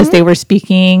smart because they were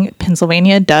speaking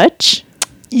Pennsylvania Dutch.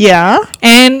 Yeah.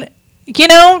 And, you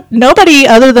know, nobody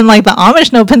other than like the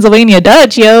Amish know Pennsylvania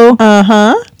Dutch, yo.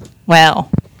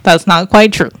 Well, that's not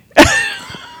quite true.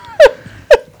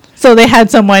 So they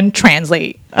had someone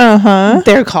translate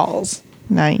their calls.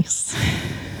 Nice.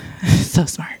 So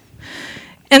smart.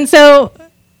 And so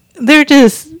they're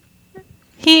just,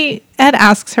 Ed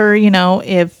asks her, you know,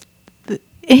 if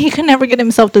he could never get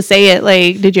himself to say it.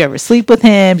 Like, did you ever sleep with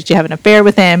him? Did you have an affair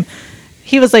with him?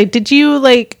 He was like, did you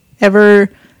like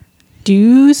ever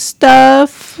do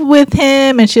stuff with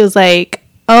him? And she was like,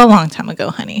 oh, a long time ago,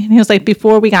 honey. And he was like,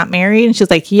 before we got married? And she was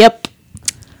like, yep.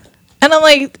 And I'm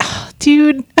like, oh,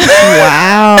 dude.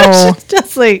 Wow.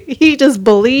 Just like, he just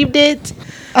believed it.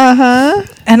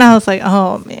 And I was like,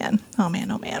 oh man.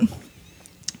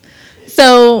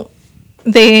 So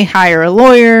they hire a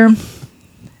lawyer.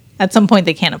 At some point,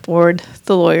 they can't afford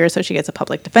the lawyer, so she gets a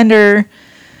public defender.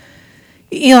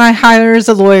 Eli hires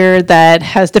a lawyer that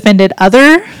has defended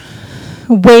other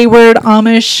wayward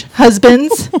Amish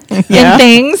husbands and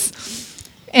things.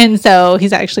 And so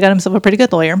he's actually got himself a pretty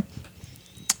good lawyer.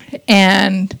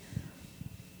 And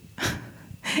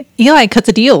Eli cuts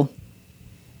a deal.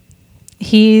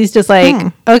 He's just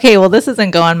like, okay, well, this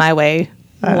isn't going my way.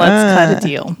 Let's cut a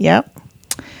deal. Yep.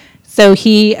 So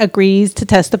he agrees to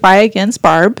testify against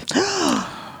Barb.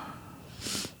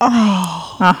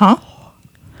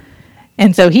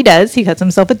 And so he does. He cuts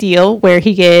himself a deal where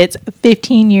he gets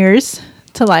 15 years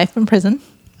to life in prison.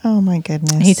 Oh, my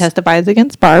goodness. He testifies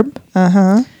against Barb.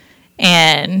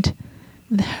 And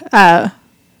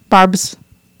Barb's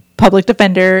public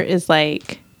defender is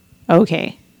like,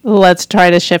 okay, let's try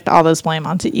to shift all this blame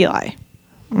onto Eli.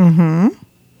 The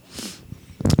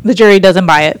jury doesn't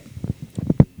buy it.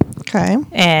 Okay.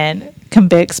 And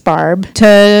convicts Barb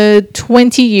to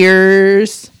 20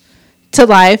 years to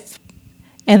life.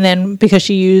 And then because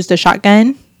she used a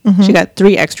shotgun, she got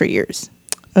 3 extra years.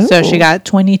 Ooh. So she got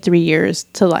 23 years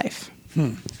to life.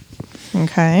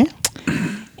 Okay.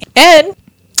 Ed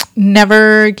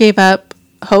never gave up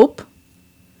hope.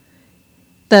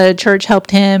 The church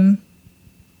helped him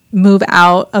move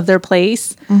out of their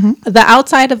place. The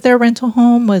outside of their rental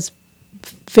home was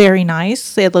very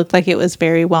nice. It looked like it was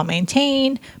very well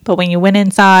maintained, but when you went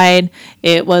inside,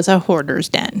 it was a hoarder's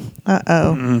den.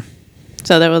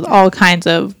 So there was all kinds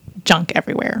of junk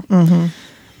everywhere.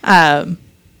 The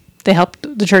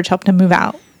church helped him move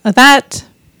out of that,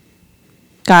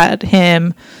 got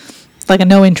him like a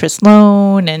no interest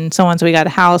loan and so on. So we got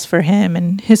a house for him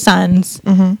and his sons,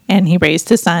 and he raised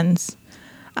his sons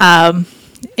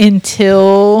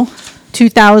until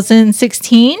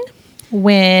 2016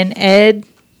 when Ed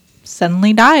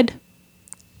suddenly died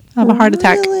of a heart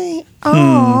attack. Really?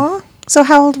 Aww. So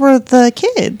how old were the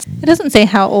kids? It doesn't say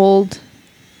how old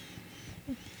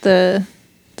the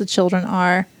children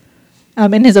are.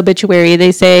 In his obituary,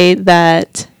 they say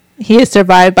that he is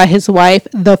survived by his wife,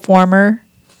 the former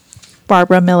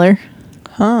Barbara Miller.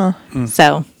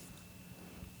 So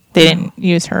they didn't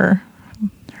use her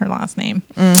last name.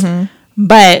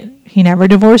 But he never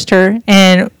divorced her.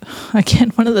 And again,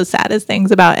 one of the saddest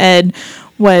things about Ed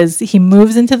was he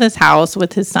moves into this house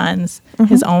with his sons,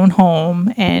 his own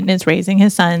home, and is raising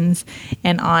his sons.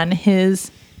 And on his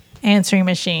answering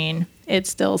machine, it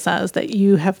still says that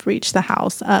you have reached the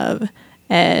house of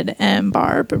Ed and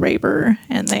Barb Raber,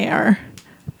 and they are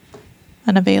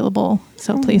unavailable.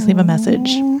 So please leave a message.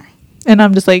 And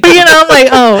I'm just like, I'm like,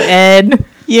 oh, Ed.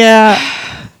 Yeah.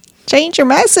 Change your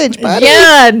message, buddy.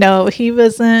 Yeah, no, he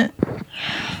wasn't.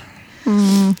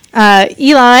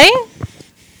 Eli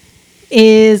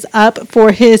is up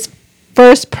for his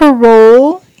first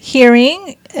parole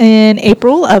hearing in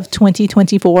April of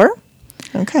 2024.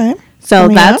 Okay. So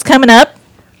that's coming up.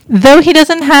 Though he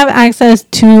doesn't have access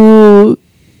to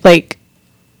like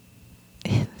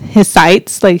his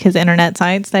sites, like his internet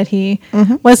sites that he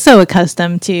was so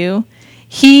accustomed to,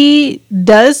 he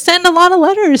does send a lot of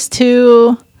letters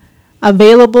to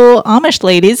available Amish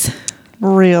ladies.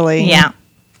 Really? Yeah.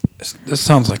 This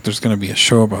sounds like there's going to be a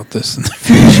show about this in the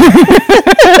future.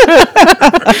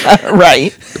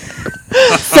 Right.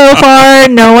 So far,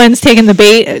 no one's taken the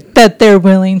bait that they're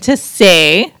willing to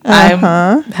say.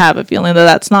 I have a feeling that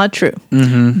that's not true.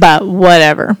 But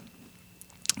whatever.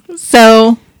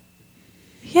 So,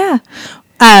 yeah.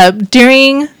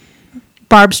 During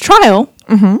Barb's trial,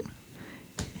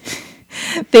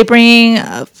 they bring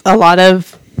a lot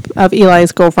of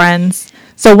Eli's girlfriends.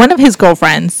 So one of his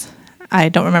girlfriends, I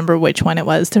don't remember which one it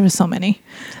was. There were so many.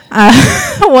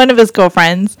 One of his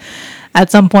girlfriends at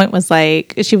some point was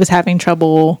like, she was having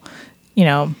trouble,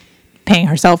 paying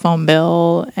her cell phone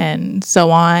bill and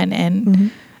so on.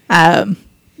 And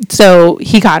so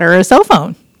he got her a cell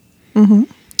phone.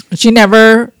 She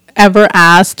never ever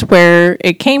asked where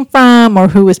it came from or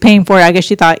who was paying for it. I guess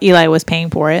she thought Eli was paying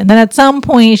for it. And then at some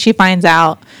point she finds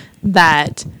out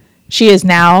that she is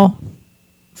now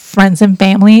friends and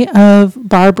family of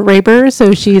Barb Raber.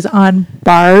 So she's on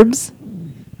Barb's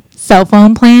cell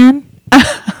phone plan.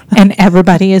 And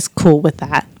everybody is cool with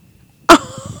that.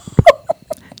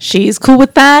 She's cool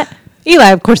with that. Eli,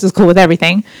 of course, is cool with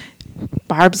everything.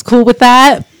 Barb's cool with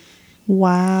that.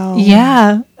 Wow.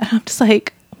 Yeah. I'm just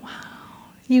like, wow,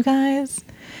 you guys.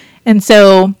 And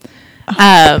so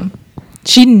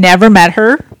she never met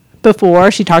her before.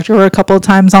 She talked to her a couple of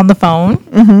times on the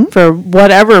phone for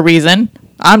whatever reason.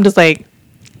 I'm just like,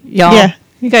 y'all,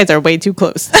 you guys are way too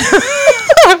close.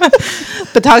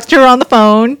 But talks to her on the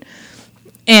phone.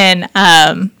 And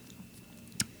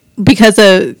because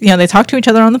of, they talk to each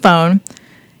other on the phone.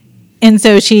 And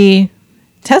so she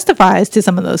testifies to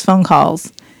some of those phone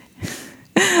calls.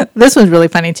 This was really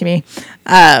funny to me.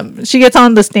 She gets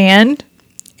on the stand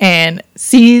and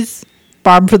sees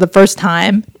Barb for the first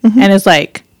time and is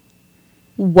like,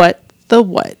 what the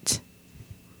what?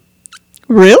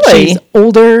 Really? She's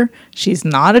older. She's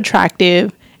not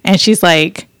attractive. And she's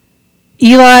like,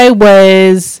 Eli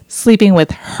was sleeping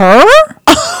with her?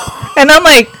 And I'm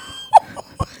like,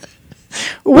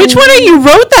 which one of you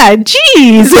wrote that?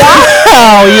 Jeez.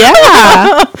 Wow,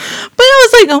 yeah. But I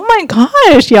was like, oh my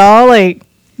gosh, y'all. Like,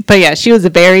 but yeah, she was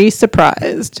very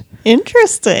surprised.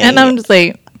 Interesting. And I'm just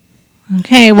like,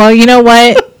 okay, well, you know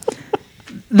what?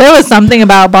 There was something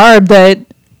about Barb that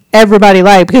everybody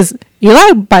liked because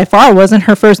Eli by far wasn't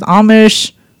her first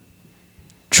Amish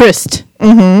tryst.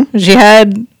 She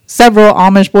had several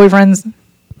Amish boyfriends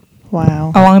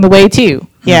wow. along the way too.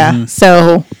 Yeah.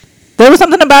 So there was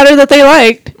something about her that they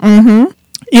liked.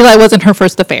 Eli wasn't her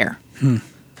first affair.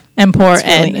 And poor That's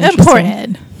really Ed. And poor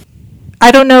Ed. I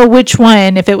don't know which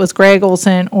one, if it was Greg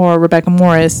Olson or Rebecca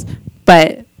Morris,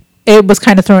 but it was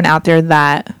kind of thrown out there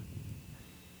that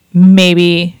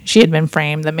maybe she had been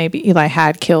framed, that maybe Eli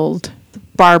had killed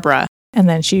Barbara, and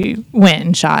then she went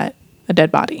and shot a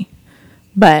dead body.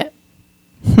 But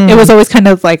it was always kind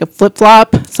of like a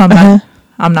flip-flop, so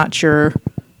I'm not sure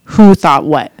who thought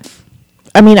what.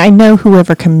 I mean, I know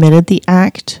whoever committed the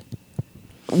act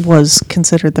was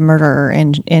considered the murderer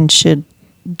and should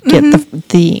get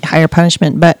the higher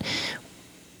punishment. But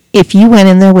if you went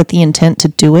in there with the intent to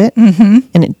do it,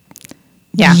 and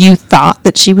you thought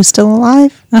that she was still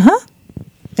alive,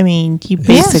 I mean, you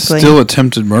basically Still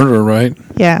attempted murder, right?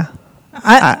 yeah.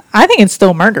 I think it's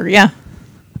still murder, yeah.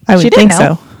 I would She didn't think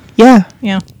know. so. Yeah,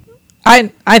 Yeah.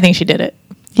 I think she did it.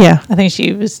 yeah. I think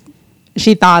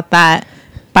she thought that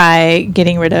by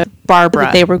getting rid of Barbara,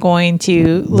 they were going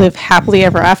to live happily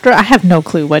ever after. I have no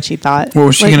clue what she thought. What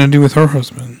was she going to do with her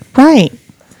husband? Right.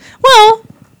 Well,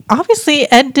 obviously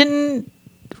Ed didn't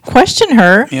question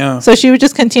her. Yeah. So she would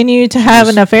just continue to have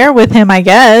an affair with him, I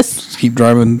guess. Just keep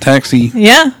driving taxi.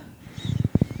 Yeah.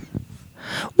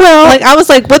 Well, like I was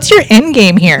like, what's your end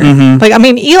game here? Like, I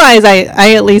mean, Eli's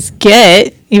I at least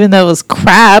get, even though it was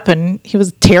crap and he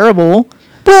was terrible.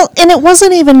 Well, and it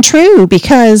wasn't even true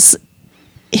because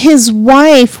his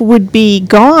wife would be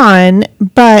gone,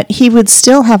 but he would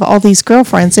still have all these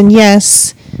girlfriends. And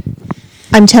yes,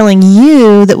 I'm telling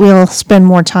you that we'll spend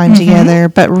more time together,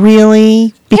 but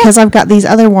really, because I've got these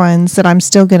other ones that I'm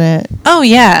still gonna, Oh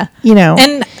yeah.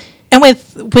 And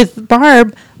with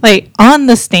Barb, like on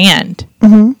the stand,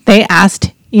 they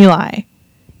asked Eli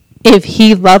if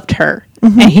he loved her.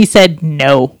 And he said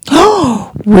no. He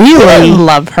Really? didn't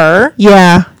love her.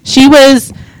 Yeah. She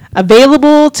was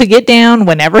available to get down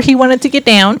whenever he wanted to get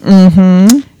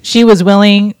down. She was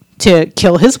willing to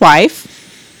kill his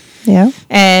wife Yeah.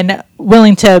 and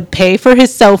willing to pay for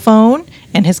his cell phone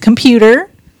and his computer.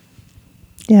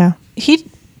 Yeah. He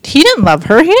didn't love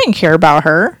her. He didn't care about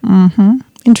her.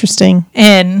 Interesting.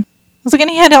 And I was like, and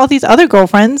he had all these other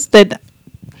girlfriends that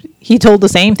he told the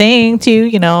same thing to,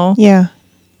 you know. Yeah.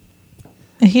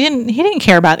 He didn't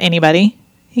care about anybody.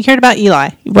 He cared about Eli.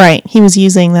 Right. He was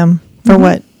using them for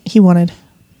what he wanted.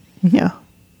 Yeah.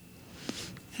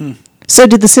 So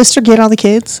did the sister get all the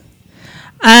kids?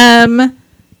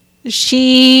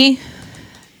 She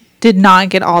did not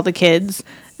get all the kids.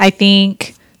 I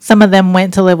think some of them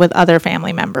went to live with other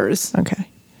family members. Okay.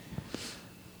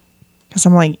 Because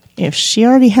I'm like, if she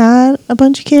already had a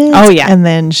bunch of kids. Oh, yeah. And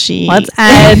then she. Let's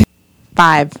add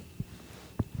 5.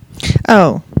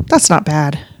 Oh, that's not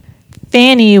bad.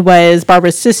 Fanny was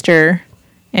Barbara's sister,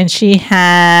 and she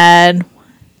had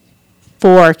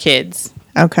 4 kids.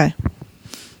 Okay.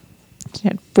 She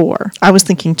had 4. I was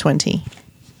thinking 20.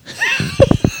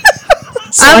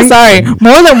 I'm sorry.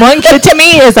 More than one kid to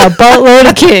me is a boatload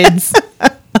of kids.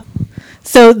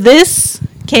 So this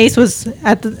case was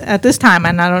at this time,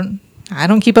 and I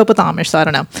don't keep up with Amish, so I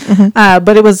don't know.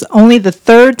 But it was only the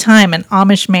 3rd time an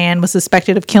Amish man was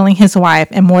suspected of killing his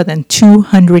wife in more than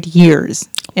 200 years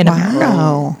in America.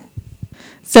 Wow.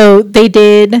 So they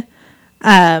did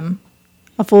a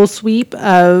full sweep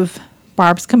of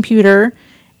Barb's computer,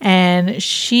 and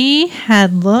she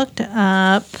had looked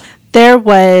up. There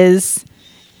was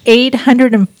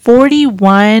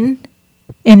 841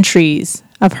 entries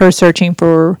of her searching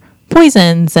for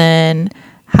poisons and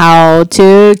how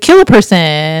to kill a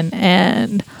person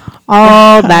and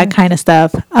all that kind of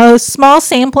stuff. A small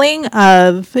sampling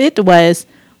of it was,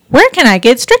 where can I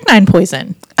get strychnine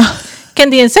poison? Can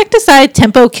the insecticide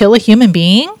Tempo kill a human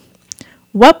being?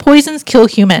 What poisons kill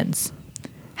humans?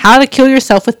 How to kill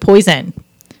yourself with poison?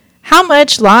 How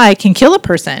much lye can kill a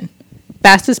person?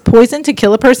 Fastest poison to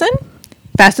kill a person?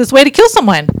 Fastest way to kill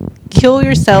someone? Kill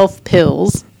yourself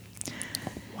pills.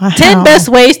 Wow. 10 best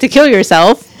ways to kill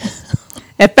yourself.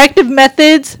 Effective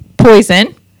methods,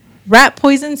 poison. Rat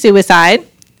poison, suicide.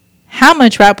 How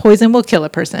much rat poison will kill a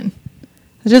person?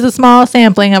 It's just a small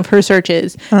sampling of her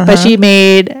searches, but she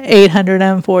made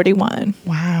 841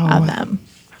 Wow. of them.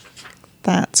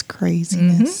 That's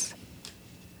craziness.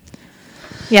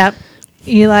 Yep.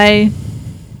 Eli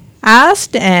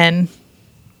asked and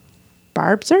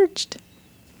Barb searched.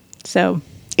 So,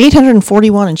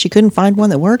 841, and she couldn't find one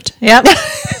that worked? yep.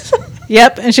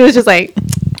 Yep. And she was just like,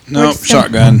 Nope,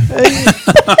 shotgun.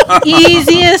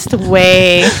 easiest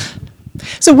way.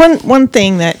 So one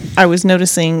thing that I was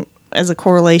noticing as a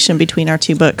correlation between our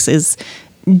two books is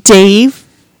Dave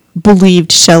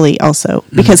believed Shelley also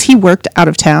because he worked out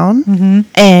of town,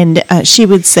 and she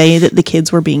would say that the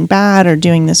kids were being bad or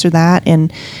doing this or that,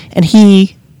 and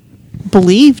he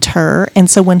believed her, and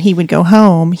so when he would go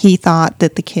home, he thought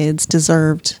that the kids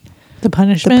deserved The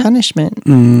punishment. the punishment,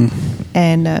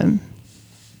 and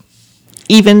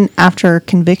even after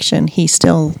conviction, he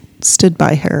still stood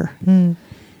by her.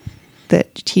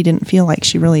 That he didn't feel like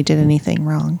she really did anything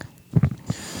wrong.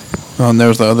 Well, and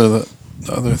there's the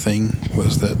other thing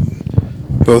was that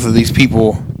both of these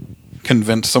people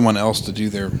convinced someone else to do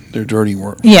their dirty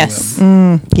work. for Yes.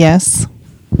 them. Yes.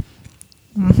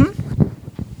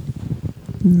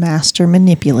 Master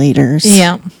manipulators.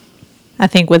 Yeah. I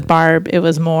think with Barb, it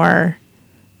was more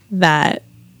that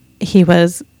he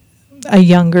was a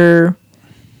younger,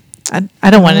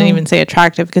 I don't want to even say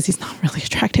attractive because he's not really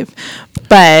attractive,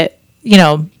 but, you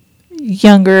know,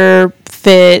 younger,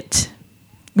 fit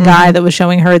guy that was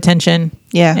showing her attention.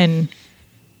 Yeah. And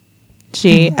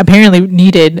she apparently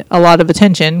needed a lot of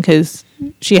attention because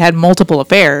she had multiple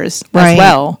affairs Right. as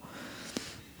well.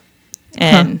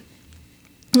 And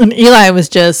Eli was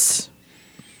just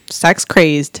sex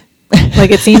crazed.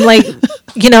 Like it seemed like,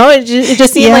 you know, it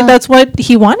just seemed like that's what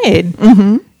he wanted.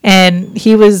 And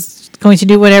he was going to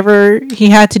do whatever he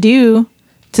had to do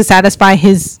to satisfy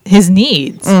his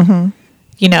needs.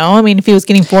 You know, I mean, if he was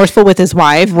getting forceful with his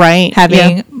wife, Right,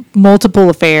 having multiple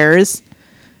affairs.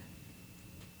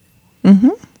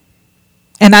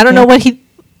 And I don't know what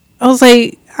I was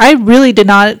like, I really did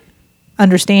not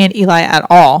understand Eli at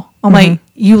all. I'm like,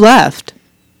 you left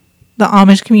the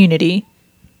Amish community.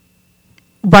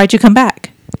 Why'd you come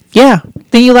back? Yeah.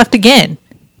 Then you left again.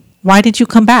 Why did you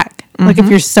come back? Like, if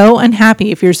you're so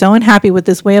unhappy with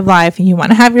this way of life and you want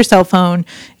to have your cell phone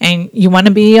and you want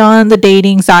to be on the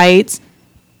dating sites,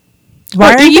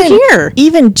 why Or are you here?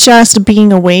 Even just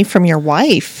being away from your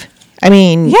wife. I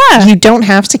mean, Yeah. you don't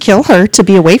have to kill her to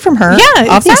be away from her. Yeah,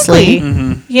 obviously.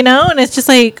 exactly. You know, and it's just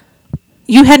like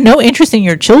you had no interest in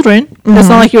your children. It's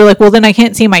not like you were like, well, then I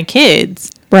can't see my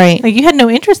kids. Right. Like you had no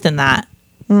interest in that.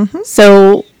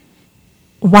 So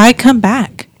why come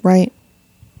back? Right.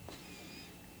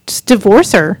 Just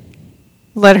divorce her.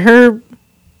 Let her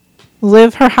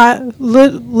live her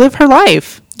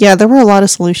life. Yeah, there were a lot of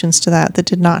solutions to that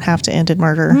did not have to end in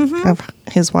murder of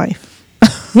his wife.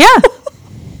 Yeah.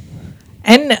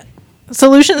 And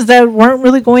solutions that weren't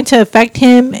really going to affect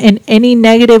him in any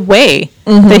negative way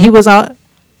that he was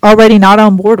already not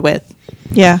on board with.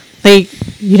 Yeah. Like,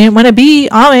 you didn't want to be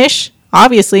Amish,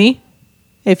 obviously,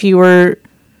 if you were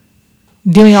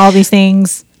doing all these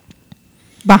things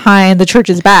behind the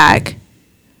church's back.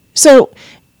 So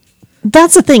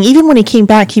that's the thing. Even when he came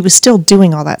back, he was still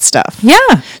doing all that stuff.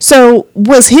 Yeah. So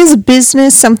was his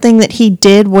business something that he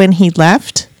did when he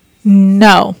left?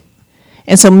 No.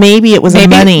 And so maybe it was a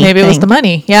money Maybe it was thing. the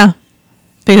money, yeah.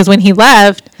 Because when he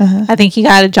left, I think he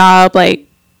got a job, like,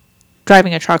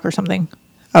 driving a truck or something.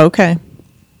 Okay.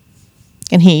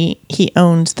 And he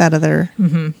owned that other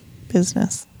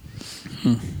business.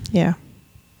 Yeah.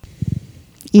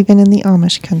 Even in the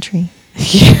Amish country,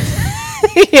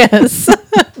 Yes.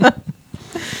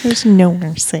 there's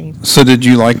nowhere safe. So did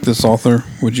you like this author?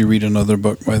 Would you read another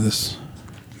book by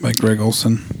Greg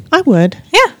Olson? I would.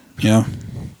 Yeah. Yeah.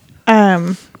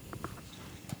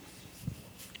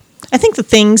 I think the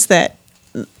things that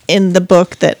in the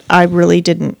book that I really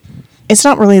didn't, it's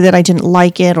not really that I didn't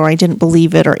like it or I didn't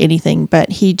believe it or anything, but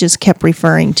he just kept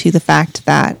referring to the fact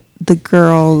that the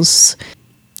girls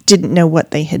didn't know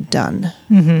what they had done.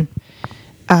 And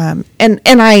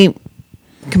I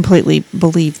completely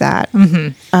believe that.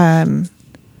 It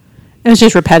was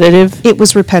just repetitive. It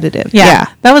was repetitive. Yeah.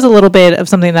 That was a little bit of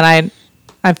something that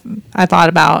I thought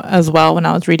about as well when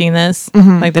I was reading this,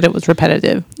 like that it was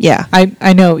repetitive. Yeah.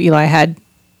 I know Eli had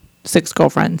 6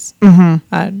 girlfriends.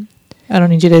 I don't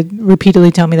need you to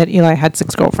repeatedly tell me that Eli had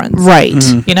 6 girlfriends. Right.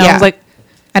 You know, Yeah. I was like,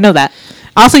 I know that.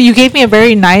 Also, you gave me a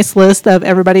very nice list of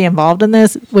everybody involved in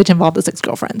this, which involved the 6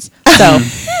 girlfriends. So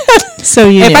So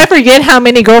you if knew. I forget how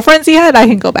many girlfriends he had, I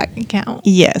can go back and count.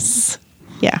 Yes.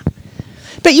 Yeah.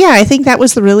 But yeah, I think that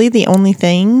was really the only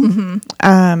thing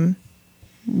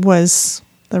was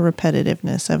the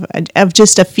repetitiveness of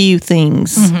just a few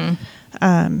things.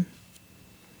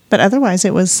 But otherwise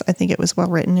I think it was well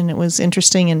written and it was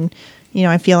interesting. And, you know,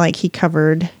 I feel like he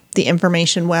covered the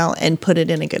information well and put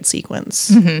it in a good sequence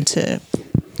to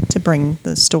bring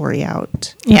the story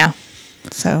out. Yeah.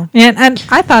 So, And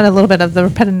I thought a little bit of the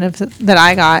repetitive that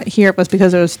I got here was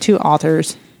because there was 2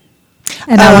 authors.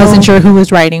 And I wasn't sure who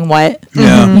was writing what.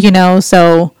 Yeah. You know,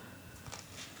 so.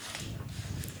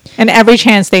 And every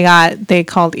chance they got, they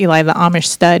called Eli the Amish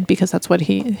stud because that's what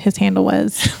his handle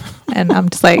was. And I'm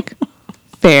just like,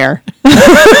 fair. nice.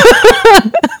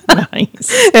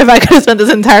 If I could have spent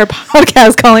this entire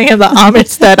podcast calling him the Amish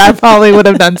stud, I probably would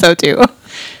have done so too.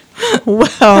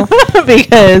 Well,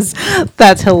 Because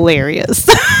that's hilarious.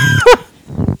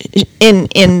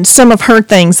 in some of her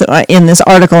things in this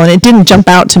article, and it didn't jump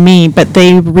out to me, but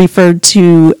they referred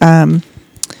to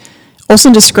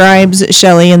Olson describes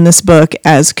Shelley in this book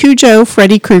as Cujo,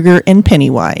 Freddy Krueger, and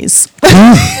Pennywise.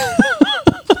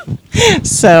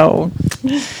 So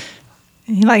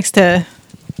He likes to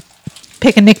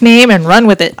pick a nickname and run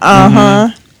with it.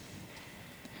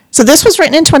 So this was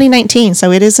written in 2019,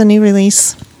 so it is a new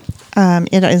release.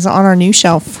 It is on our new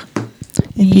shelf.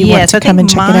 If you want to come and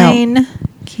check it out. Mine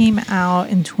came out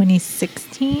in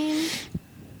 2016.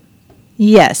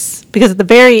 Yes, because at the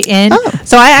very end. Oh.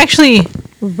 So I actually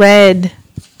read,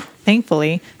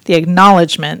 thankfully, the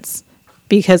acknowledgments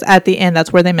because at the end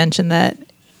that's where they mentioned that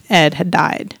Ed had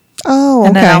died. Oh, okay.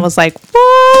 And then I was like,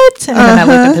 what? And then I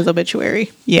looked up his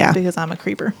obituary. Yeah. Because I'm a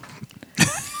creeper.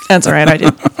 That's all right. I did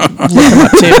look him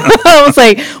up too. I was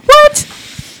like, what?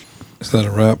 Is that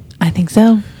a wrap? I think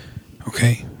so.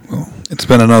 Okay. Well, it's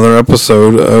been another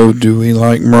episode of Do We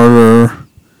Like Murder?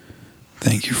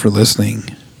 Thank you for listening.